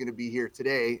Biden is going to be here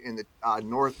today in the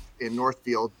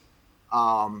Northfield,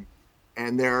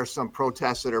 and there are some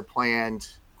protests that are planned,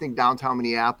 I think downtown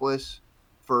Minneapolis,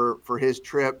 for his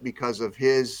trip because of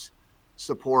his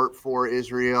support for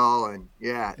Israel. And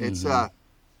yeah, it's not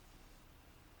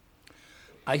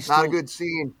a good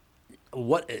scene.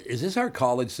 What is this? Our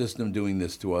college system doing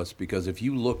this to us? Because if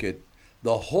you look at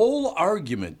the whole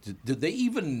argument, did they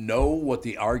even know what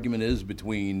the argument is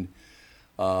between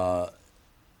the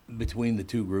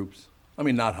two groups? I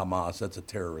mean, not Hamas. That's a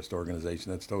terrorist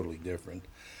organization. That's totally different.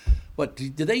 But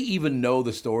do they even know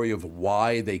the story of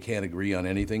why they can't agree on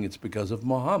anything? It's because of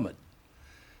Muhammad.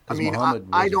 Because Muhammad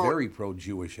was very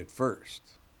pro-Jewish at first.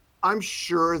 I'm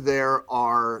sure there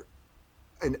are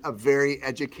a very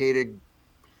educated.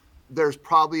 There's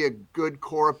probably a good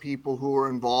core of people who are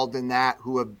involved in that,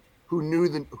 who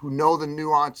know the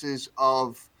nuances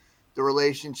of the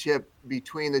relationship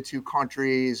between the two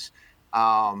countries,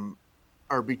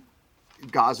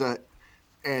 Gaza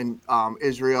and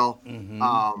Israel.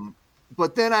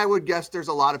 But then I would guess there's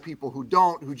a lot of people who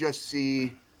don't, who just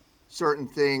see certain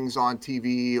things on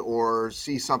TV or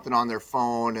see something on their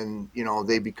phone, and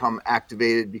they become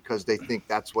activated because they think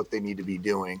that's what they need to be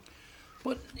doing.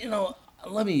 But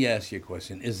let me ask you a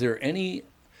question. Is there any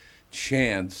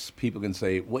chance people can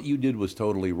say what you did was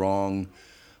totally wrong,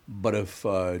 but if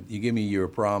you give me your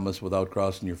promise without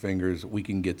crossing your fingers, we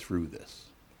can get through this?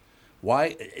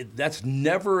 Why? That's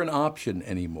never an option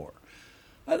anymore.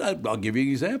 I'll give you an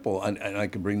example, and I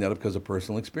can bring that up because of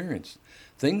personal experience.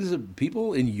 Things that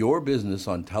people in your business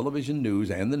on television news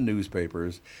and the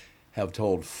newspapers have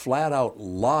told flat-out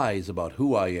lies about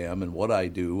who I am and what I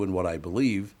do and what I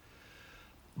believe,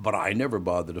 but I never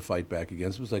bothered to fight back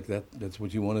against it. It was like, that's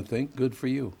what you want to think? Good for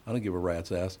you. I don't give a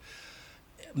rat's ass.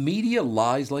 Media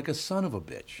lies like a son of a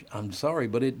bitch. I'm sorry,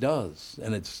 but it does.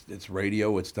 And it's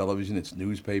radio, it's television, it's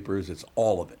newspapers, it's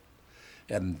all of it.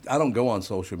 And I don't go on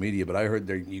social media, but I heard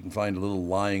you can find a little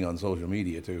lying on social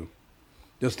media too.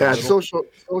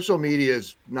 Social media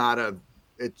is not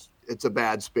it's a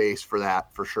bad space for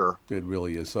that, for sure. It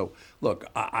really is. So look,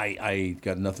 I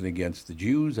got nothing against the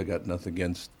Jews. I got nothing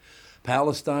against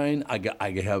Palestine.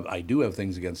 I do have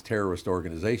things against terrorist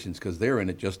organizations because they're in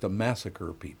it just to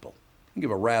massacre people. I don't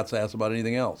give a rat's ass about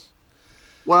anything else.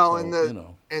 Well,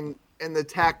 and the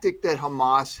tactic that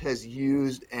Hamas has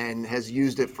used, and has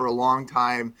used it for a long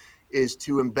time, is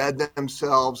to embed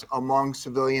themselves among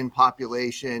civilian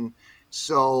population.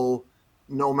 So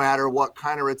no matter what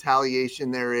kind of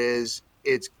retaliation there is,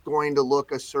 it's going to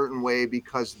look a certain way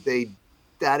because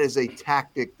that is a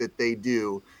tactic that they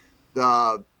do.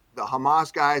 The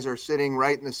Hamas guys are sitting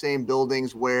right in the same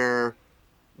buildings where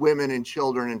women and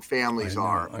children and families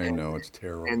are. I know, it's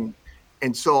terrible.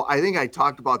 And so I think I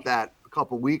talked about that a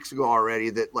couple of weeks ago already,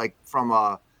 that like from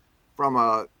a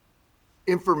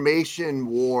information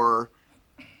war,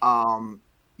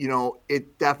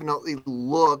 it definitely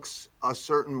looks a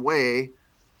certain way,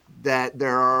 that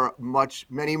there are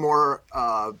many more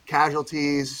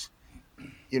casualties,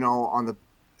 in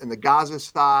the Gaza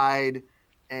side,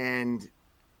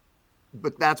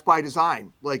 but that's by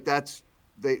design. Like that's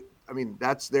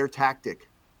their tactic.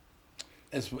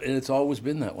 It's always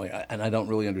been that way, and I don't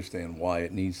really understand why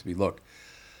it needs to be. Look,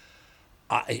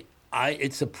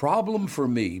 it's a problem for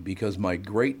me because my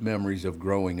great memories of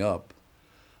growing up,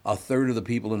 a third of the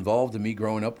people involved in me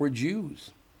growing up were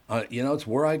Jews. It's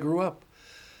where I grew up.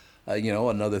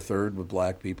 Another third with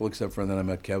black people, except for then I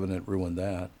met Kevin, and it ruined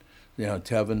that.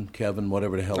 Kevin,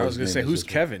 whatever the hell. I was going to say, who's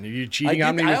Kevin? Are you cheating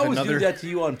on me with another? I always another? do that to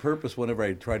you on purpose whenever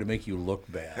I try to make you look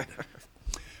bad.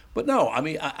 But no,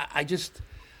 I just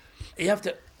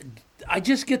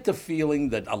get the feeling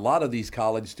that a lot of these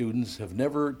college students have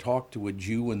never talked to a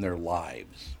Jew in their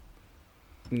lives.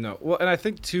 No. Well, and I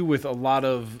think, too, with a lot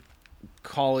of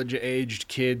college-aged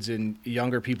kids and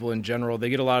younger people in general, they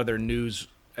get a lot of their news,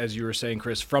 as you were saying,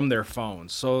 Chris, from their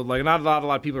phones. So, like, not a lot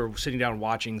of people are sitting down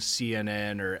watching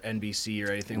CNN or NBC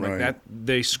or anything like that.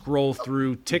 They scroll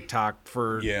through TikTok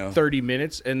for 30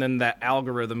 minutes, and then that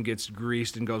algorithm gets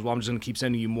greased and goes, well, I'm just going to keep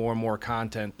sending you more and more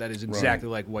content that is exactly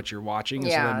like what you're watching.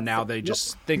 And so then now they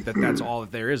just think that that's all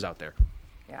that there is out there.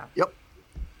 Yeah. Yep.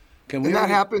 That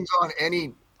happens on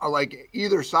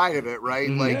either side of it, right?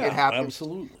 It happens.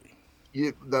 Absolutely.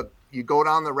 You go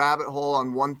down the rabbit hole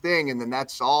on one thing, and then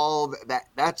that's all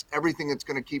that's everything that's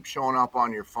going to keep showing up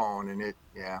on your phone. And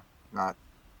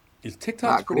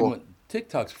TikTok's pretty cool. much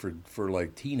TikTok's for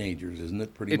like teenagers, isn't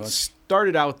it? Pretty much. It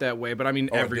started out that way, but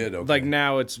okay.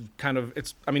 Now it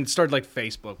started like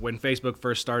Facebook. When Facebook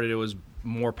first started, it was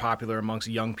more popular amongst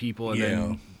young people, and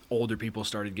then older people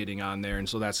started getting on there, and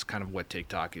so that's kind of what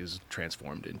TikTok is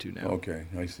transformed into now. Okay,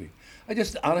 I see. I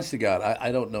just, honest to God,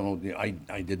 I don't know.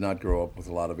 I did not grow up with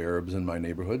a lot of Arabs in my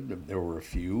neighborhood. There were a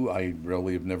few. I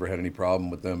really have never had any problem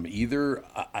with them either.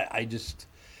 I just,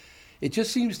 it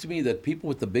just seems to me that people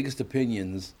with the biggest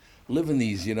opinions live in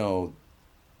these,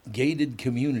 gated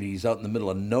communities out in the middle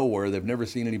of nowhere. They've never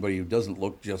seen anybody who doesn't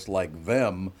look just like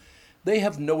them. They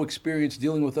have no experience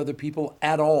dealing with other people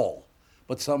at all,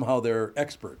 but somehow they're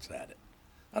experts at it.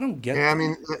 I don't get that. I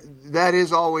mean, that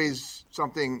is always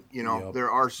something, Yep.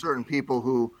 There are certain people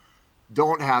who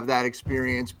don't have that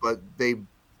experience, but they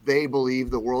believe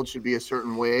the world should be a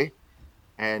certain way.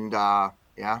 And you're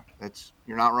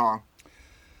not wrong.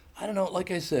 I don't know. Like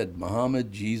I said,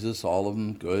 Muhammad, Jesus, all of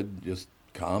them, good. Just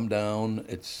calm down.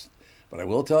 But I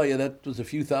will tell you that was a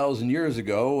few thousand years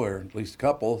ago, or at least a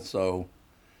couple. So,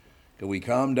 can we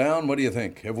calm down? What do you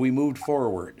think? Have we moved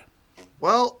forward?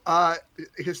 Well,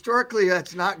 historically,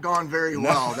 that's not gone very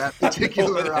well. That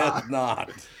particular. No, it has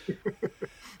not.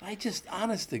 I just,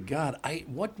 honest to God,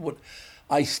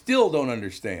 I still don't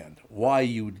understand why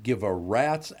you would give a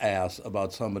rat's ass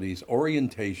about somebody's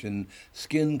orientation,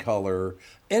 skin color,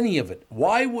 any of it.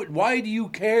 Why do you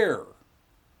care?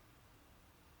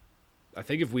 I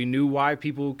think if we knew why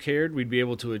people cared, we'd be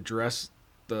able to address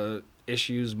the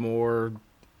issues more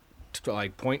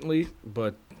pointedly,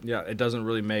 but yeah, it doesn't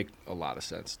really make a lot of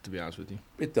sense, to be honest with you.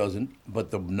 It doesn't,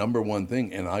 but the number one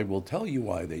thing, and I will tell you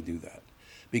why they do that,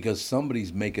 because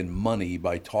somebody's making money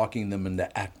by talking them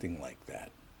into acting like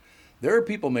that. There are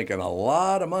people making a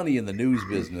lot of money in the news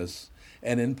business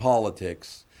and in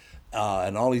politics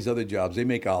and all these other jobs. They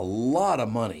make a lot of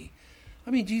money.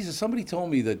 I mean, Jesus, somebody told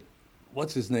me that,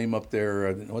 what's his name up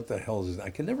there? What the hell is his name? I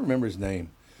can never remember his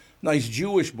name. Nice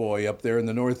Jewish boy up there in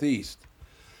the Northeast.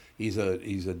 He's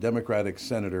a Democratic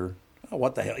senator. Oh,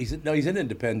 what the hell? He's an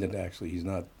independent, actually. He's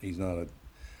not a...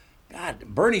 God,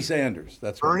 Bernie Sanders.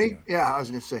 That's Bernie? Yeah, I was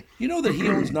going to say. You know that he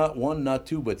owns not one, not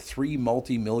two, but 3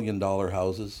 multi-million-dollar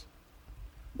houses?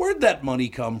 Where'd that money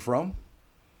come from?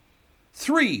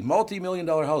 3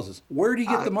 multi-million-dollar houses. Where'd he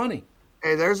get the money?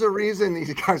 Hey, there's a reason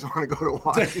these guys want to go to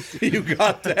Washington. You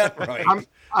got that right.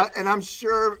 I'm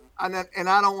sure, and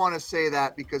I don't want to say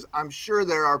that because I'm sure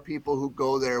there are people who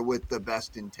go there with the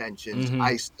best intentions. Mm-hmm.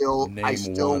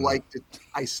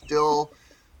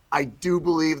 I do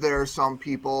believe there are some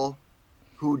people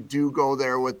who do go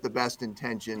there with the best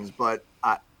intentions, but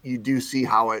you do see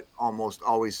how it almost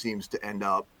always seems to end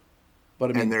up.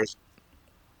 But I mean,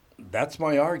 that's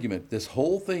my argument. This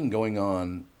whole thing going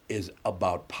on is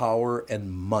about power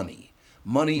and money.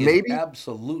 Money is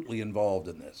absolutely involved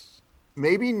in this.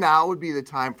 Maybe now would be the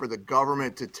time for the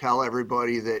government to tell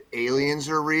everybody that aliens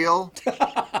are real.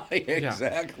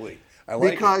 Exactly. I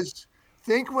like because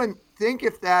think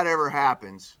if that ever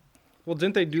happens. Well,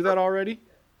 didn't they do that already?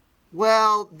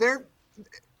 Well,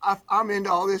 I'm into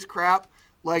all this crap.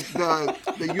 Like the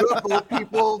UFO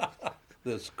people.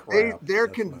 This crap. They're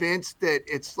convinced that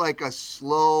it's like a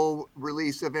slow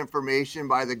release of information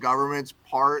by the government's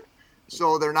part.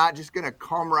 So they're not just going to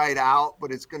come right out,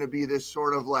 but it's going to be this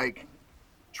sort of like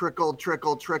trickle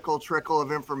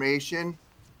of information.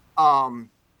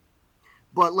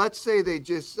 But let's say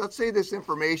this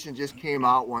information just came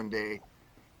out one day.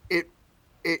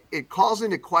 It calls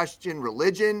into question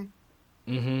religion.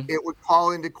 Mm-hmm. It would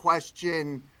call into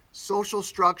question social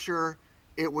structure.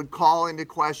 It would call into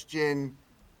question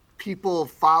people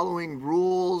following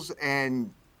rules. And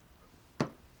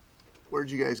where'd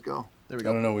you guys go? There we go.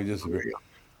 I don't know. We disagree.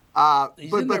 But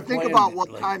think about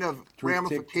what kind of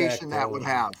ramification that would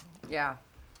have. Yeah.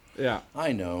 Yeah.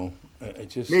 I know.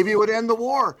 Maybe it would end the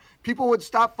war. People would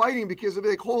stop fighting because they'd be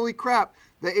like, holy crap,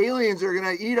 the aliens are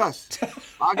going to eat us.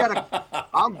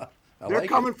 They're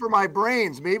coming for my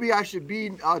brains. Maybe I should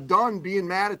be done being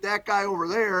mad at that guy over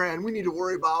there, and we need to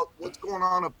worry about what's going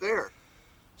on up there.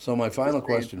 So my final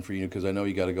question for you, because I know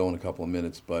you got to go in a couple of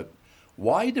minutes, but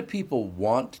why do people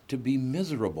want to be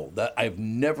miserable? That I've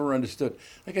never understood.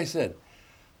 Like I said,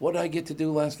 what did I get to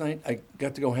do last night? I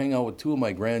got to go hang out with 2 of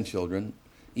my grandchildren.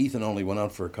 Ethan only went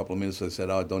out for a couple of minutes, so I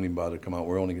said, oh, don't even bother to come out.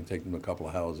 We're only going to take him to a couple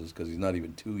of houses because he's not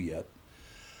even 2 yet.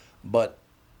 But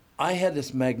I had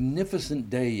this magnificent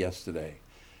day yesterday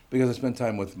because I spent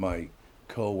time with my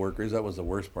co-workers. That was the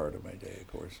worst part of my day, of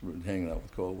course, hanging out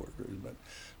with co-workers. But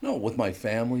no, with my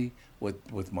family,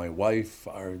 with my wife,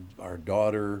 our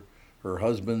daughter, her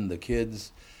husband, the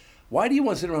kids. Why do you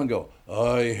want to sit around and go,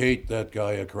 I hate that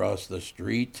guy across the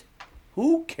street?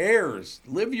 Who cares?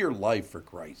 Live your life, for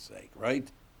Christ's sake, right?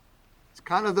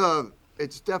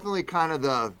 It's definitely kind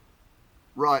of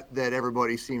rut that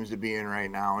everybody seems to be in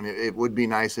right now, and it would be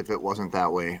nice if it wasn't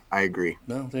that way. I agree.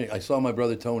 No, I saw my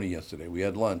brother Tony yesterday. We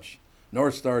had lunch.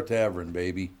 North Star Tavern,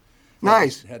 baby.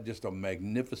 Nice. Had just a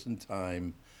magnificent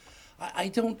time.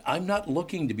 I'm not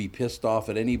looking to be pissed off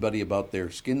at anybody about their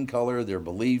skin color, their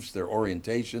beliefs, their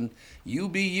orientation. You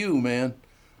be you, man.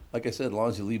 Like I said, as long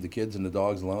as you leave the kids and the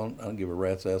dogs alone, I don't give a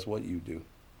rat's ass what you do.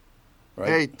 Right?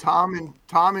 Hey, Tom in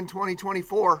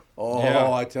 2024. Oh,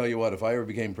 Yeah. I tell you what, if I ever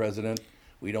became president,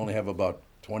 we'd only have about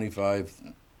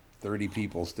 25, 30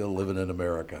 people still living in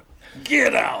America.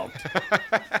 Get out!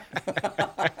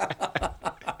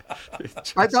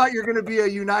 I thought you were going to be a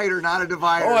uniter, not a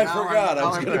divider. Oh, I Now forgot. I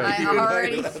was I'm going to I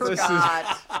already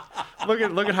forgot.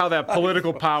 Look at how that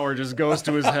political power just goes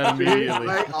to his head immediately.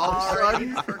 Like, all of a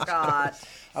Already sudden, forgot.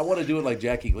 I want to do it like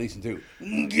Jackie Gleason, too.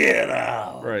 Get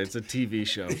out! Right, it's a TV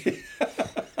show.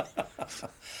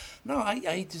 No,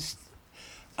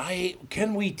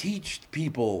 can we teach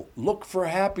people, look for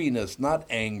happiness, not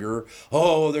anger?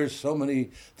 Oh, there's so many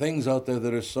things out there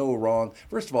that are so wrong.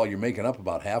 First of all, you're making up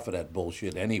about half of that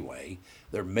bullshit anyway.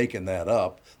 They're making that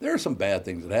up. There are some bad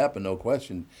things that happen, no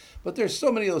question. But there's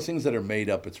so many of those things that are made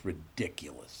up, it's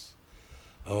ridiculous.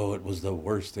 Oh, it was the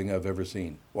worst thing I've ever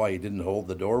seen. Why, he didn't hold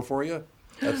the door for you?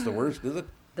 That's the worst, is it?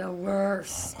 The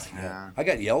worst. Oh, my God. I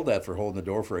got yelled at for holding the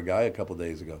door for a guy a couple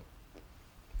days ago.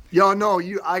 Yo, no,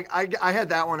 I had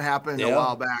that one happen a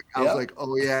while back. I was like,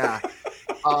 oh yeah.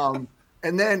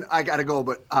 And then I got to go.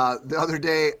 But the other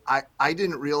day, I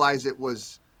didn't realize it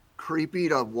was creepy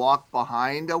to walk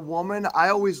behind a woman. I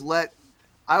always let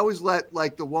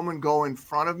like the woman go in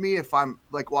front of me if I'm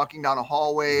like walking down a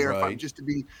hallway or if I'm just to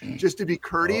be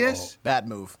courteous. Bad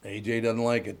move. AJ doesn't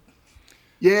like it.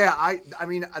 Yeah, I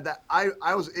mean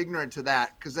I was ignorant to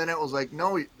that because then it was like,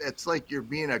 no, it's like you're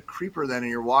being a creeper then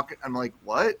and you're walking. I'm like,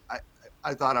 what?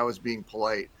 I thought I was being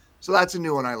polite. So that's a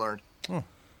new one I learned.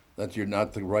 That you're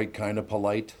not the right kind of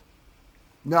polite?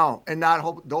 No, and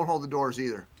don't hold the doors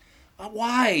either.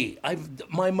 Why?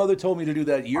 My mother told me to do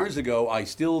that years ago. I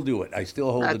still do it. I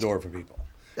still hold the door for people.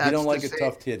 You don't like a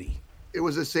tough titty. It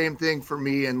was the same thing for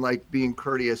me and like being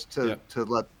courteous to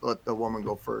let the woman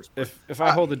go first. If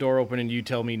I hold the door open and you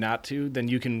tell me not to, then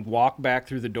you can walk back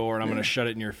through the door and I'm going to shut it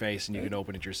in your face and you can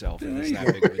open it yourself. And it's not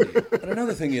big of a deal. And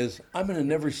another thing is, I'm going to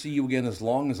never see you again as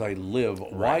long as I live.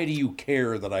 Right. Why do you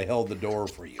care that I held the door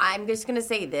for you? I'm just going to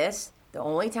say this. The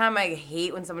only time I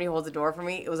hate when somebody holds the door for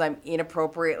me, it was I'm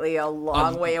inappropriately a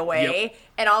long way away,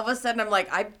 and all of a sudden I'm like,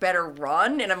 I better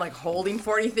run, and I'm like holding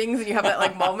 40 things, and you have that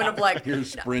like moment of like, you're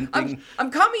sprinting.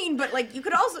 I'm coming, but like you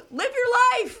could also live your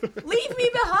life. Leave me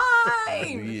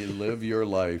behind. You live your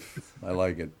life. I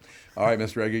like it. All right,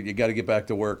 Mr. Eggert, you got to get back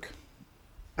to work.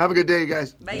 Have a good day, you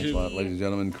guys. Bye. Thanks a lot, ladies and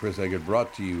gentlemen. Chris Eggert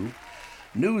brought to you.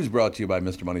 News brought to you by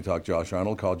Mr. Money Talk, Josh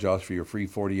Arnold. Call Josh for your free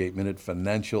 48-minute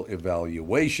financial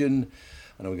evaluation.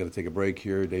 I know we got to take a break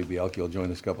here. Dave Bialke will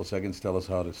join us a couple seconds. Tell us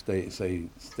how to stay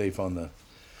safe on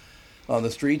the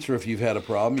streets, or if you've had a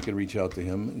problem, you can reach out to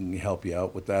him and help you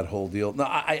out with that whole deal. No,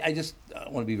 I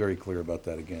want to be very clear about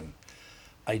that again.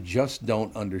 I just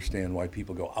don't understand why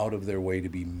people go out of their way to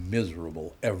be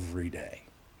miserable every day.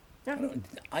 Yeah.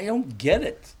 I don't get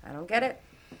it. I don't get it.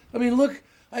 I mean, look,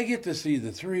 I get to see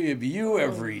the three of you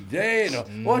every day.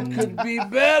 What could be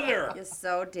better? You're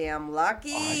so damn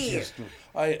lucky.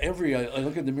 I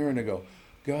look in the mirror and I go,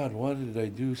 God, what did I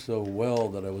do so well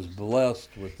that I was blessed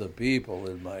with the people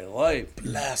in my life?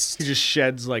 Blessed. He just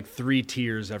sheds like 3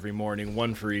 tears every morning,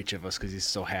 one for each of us, because he's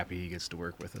so happy he gets to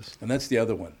work with us. And that's the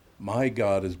other one. My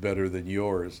God is better than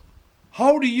yours.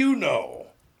 How do you know?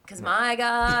 Because my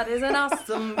God is an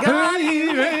awesome God.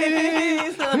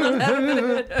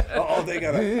 Oh, they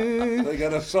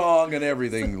got a song and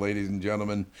everything, ladies and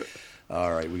gentlemen.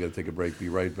 All right, we got to take a break. Be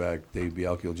right back. Dave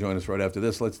Bialke will join us right after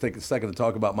this. Let's take a second to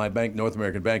talk about my bank, North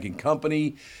American Banking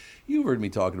Company. You've heard me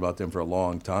talking about them for a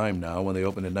long time now. When they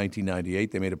opened in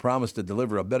 1998, they made a promise to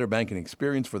deliver a better banking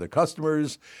experience for their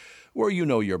customers, where you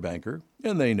know your banker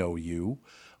and they know you.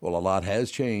 Well, a lot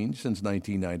has changed since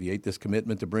 1998. This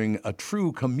commitment to bring a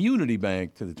true community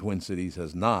bank to the Twin Cities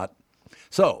has not.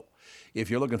 So, if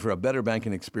you're looking for a better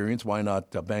banking experience, why not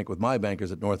bank with my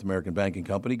bankers at North American Banking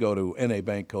Company? Go to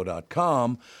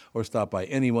nabankco.com or stop by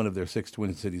any one of their 6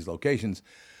 Twin Cities locations.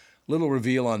 Little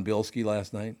reveal on Bilski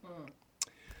last night.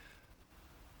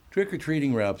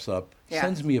 Trick-or-treating wraps up. Yeah.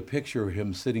 Sends me a picture of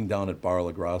him sitting down at Bar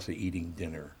La Grassa eating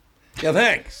dinner. Yeah,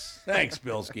 thanks. Thanks,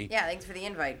 Bilski. Yeah, thanks for the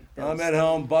invite, Bills. I'm at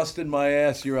home busting my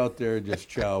ass. You're out there just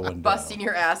chowing Busting down.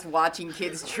 your ass watching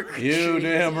kids trick or treat. You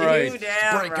damn right. You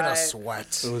damn Breaking right. a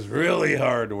sweat. It was really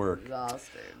hard work.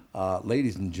 Exhausted.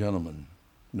 Ladies and gentlemen,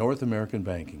 North American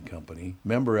Banking Company,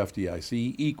 member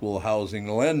FDIC, equal housing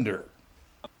lender.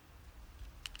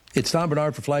 It's Tom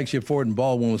Barnard for Flagship Ford in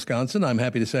Baldwin, Wisconsin. I'm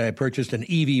happy to say I purchased an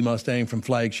EV Mustang from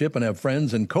Flagship and have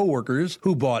friends and coworkers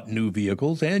who bought new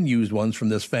vehicles and used ones from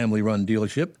this family-run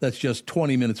dealership that's just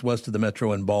 20 minutes west of the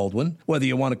Metro in Baldwin. Whether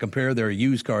you want to compare their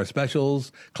used car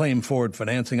specials, claim Ford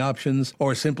financing options,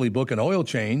 or simply book an oil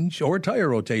change or tire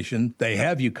rotation, they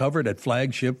have you covered at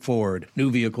Flagship Ford.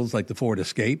 New vehicles like the Ford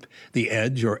Escape, the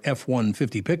Edge, or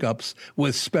F-150 pickups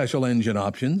with special engine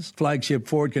options. Flagship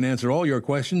Ford can answer all your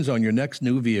questions on your next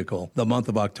new vehicle. The month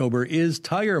of October is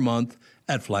Tire Month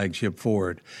at Flagship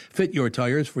Ford. Fit your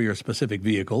tires for your specific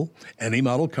vehicle, any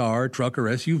model car, truck, or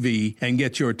SUV, and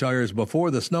get your tires before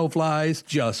the snow flies,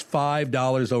 just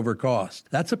 $5 over cost.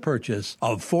 That's a purchase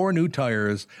of 4 new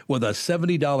tires with a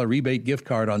 $70 rebate gift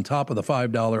card on top of the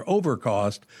 $5 over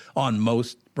cost on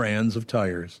most brands of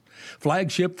tires.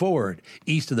 Flagship Ford,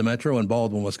 east of the Metro in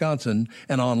Baldwin, Wisconsin,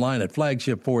 and online at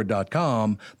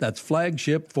flagshipford.com. That's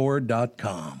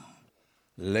flagshipford.com.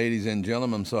 Ladies and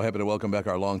gentlemen, I'm so happy to welcome back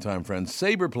our longtime friend,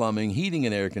 Sabre Plumbing, Heating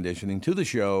and Air Conditioning, to the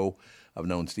show. I've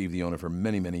known Steve, the owner, for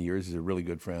many, many years. He's a really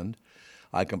good friend.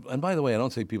 And by the way, I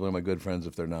don't say people are my good friends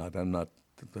if they're not. I'm not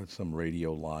some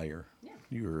radio liar. Yeah.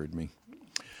 You heard me.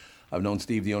 I've known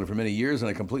Steve, the owner, for many years, and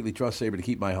I completely trust Sabre to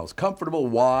keep my house comfortable.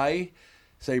 Why?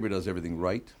 Sabre does everything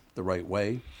right, the right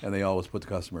way, and they always put the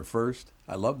customer first.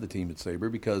 I love the team at Sabre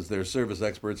because their service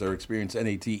experts are experienced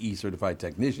NATE certified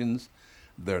technicians.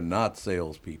 They're not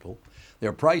salespeople.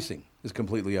 Their pricing is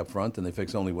completely upfront, and they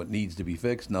fix only what needs to be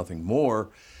fixed, nothing more.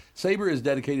 Sabre is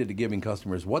dedicated to giving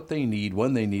customers what they need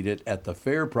when they need it at the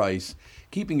fair price,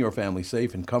 keeping your family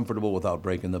safe and comfortable without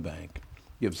breaking the bank.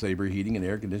 Give Sabre Heating and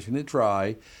Air Conditioning a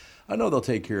try. I know they'll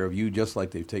take care of you just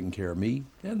like they've taken care of me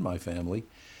and my family.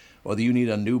 Whether you need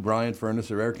a new Bryant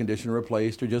furnace or air conditioner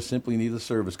replaced or just simply need a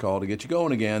service call to get you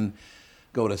going again,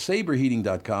 go to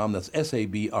saberheating.com. That's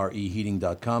S-A-B-R-E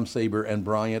heating.com. Sabre and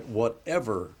Bryant,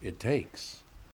 whatever it takes.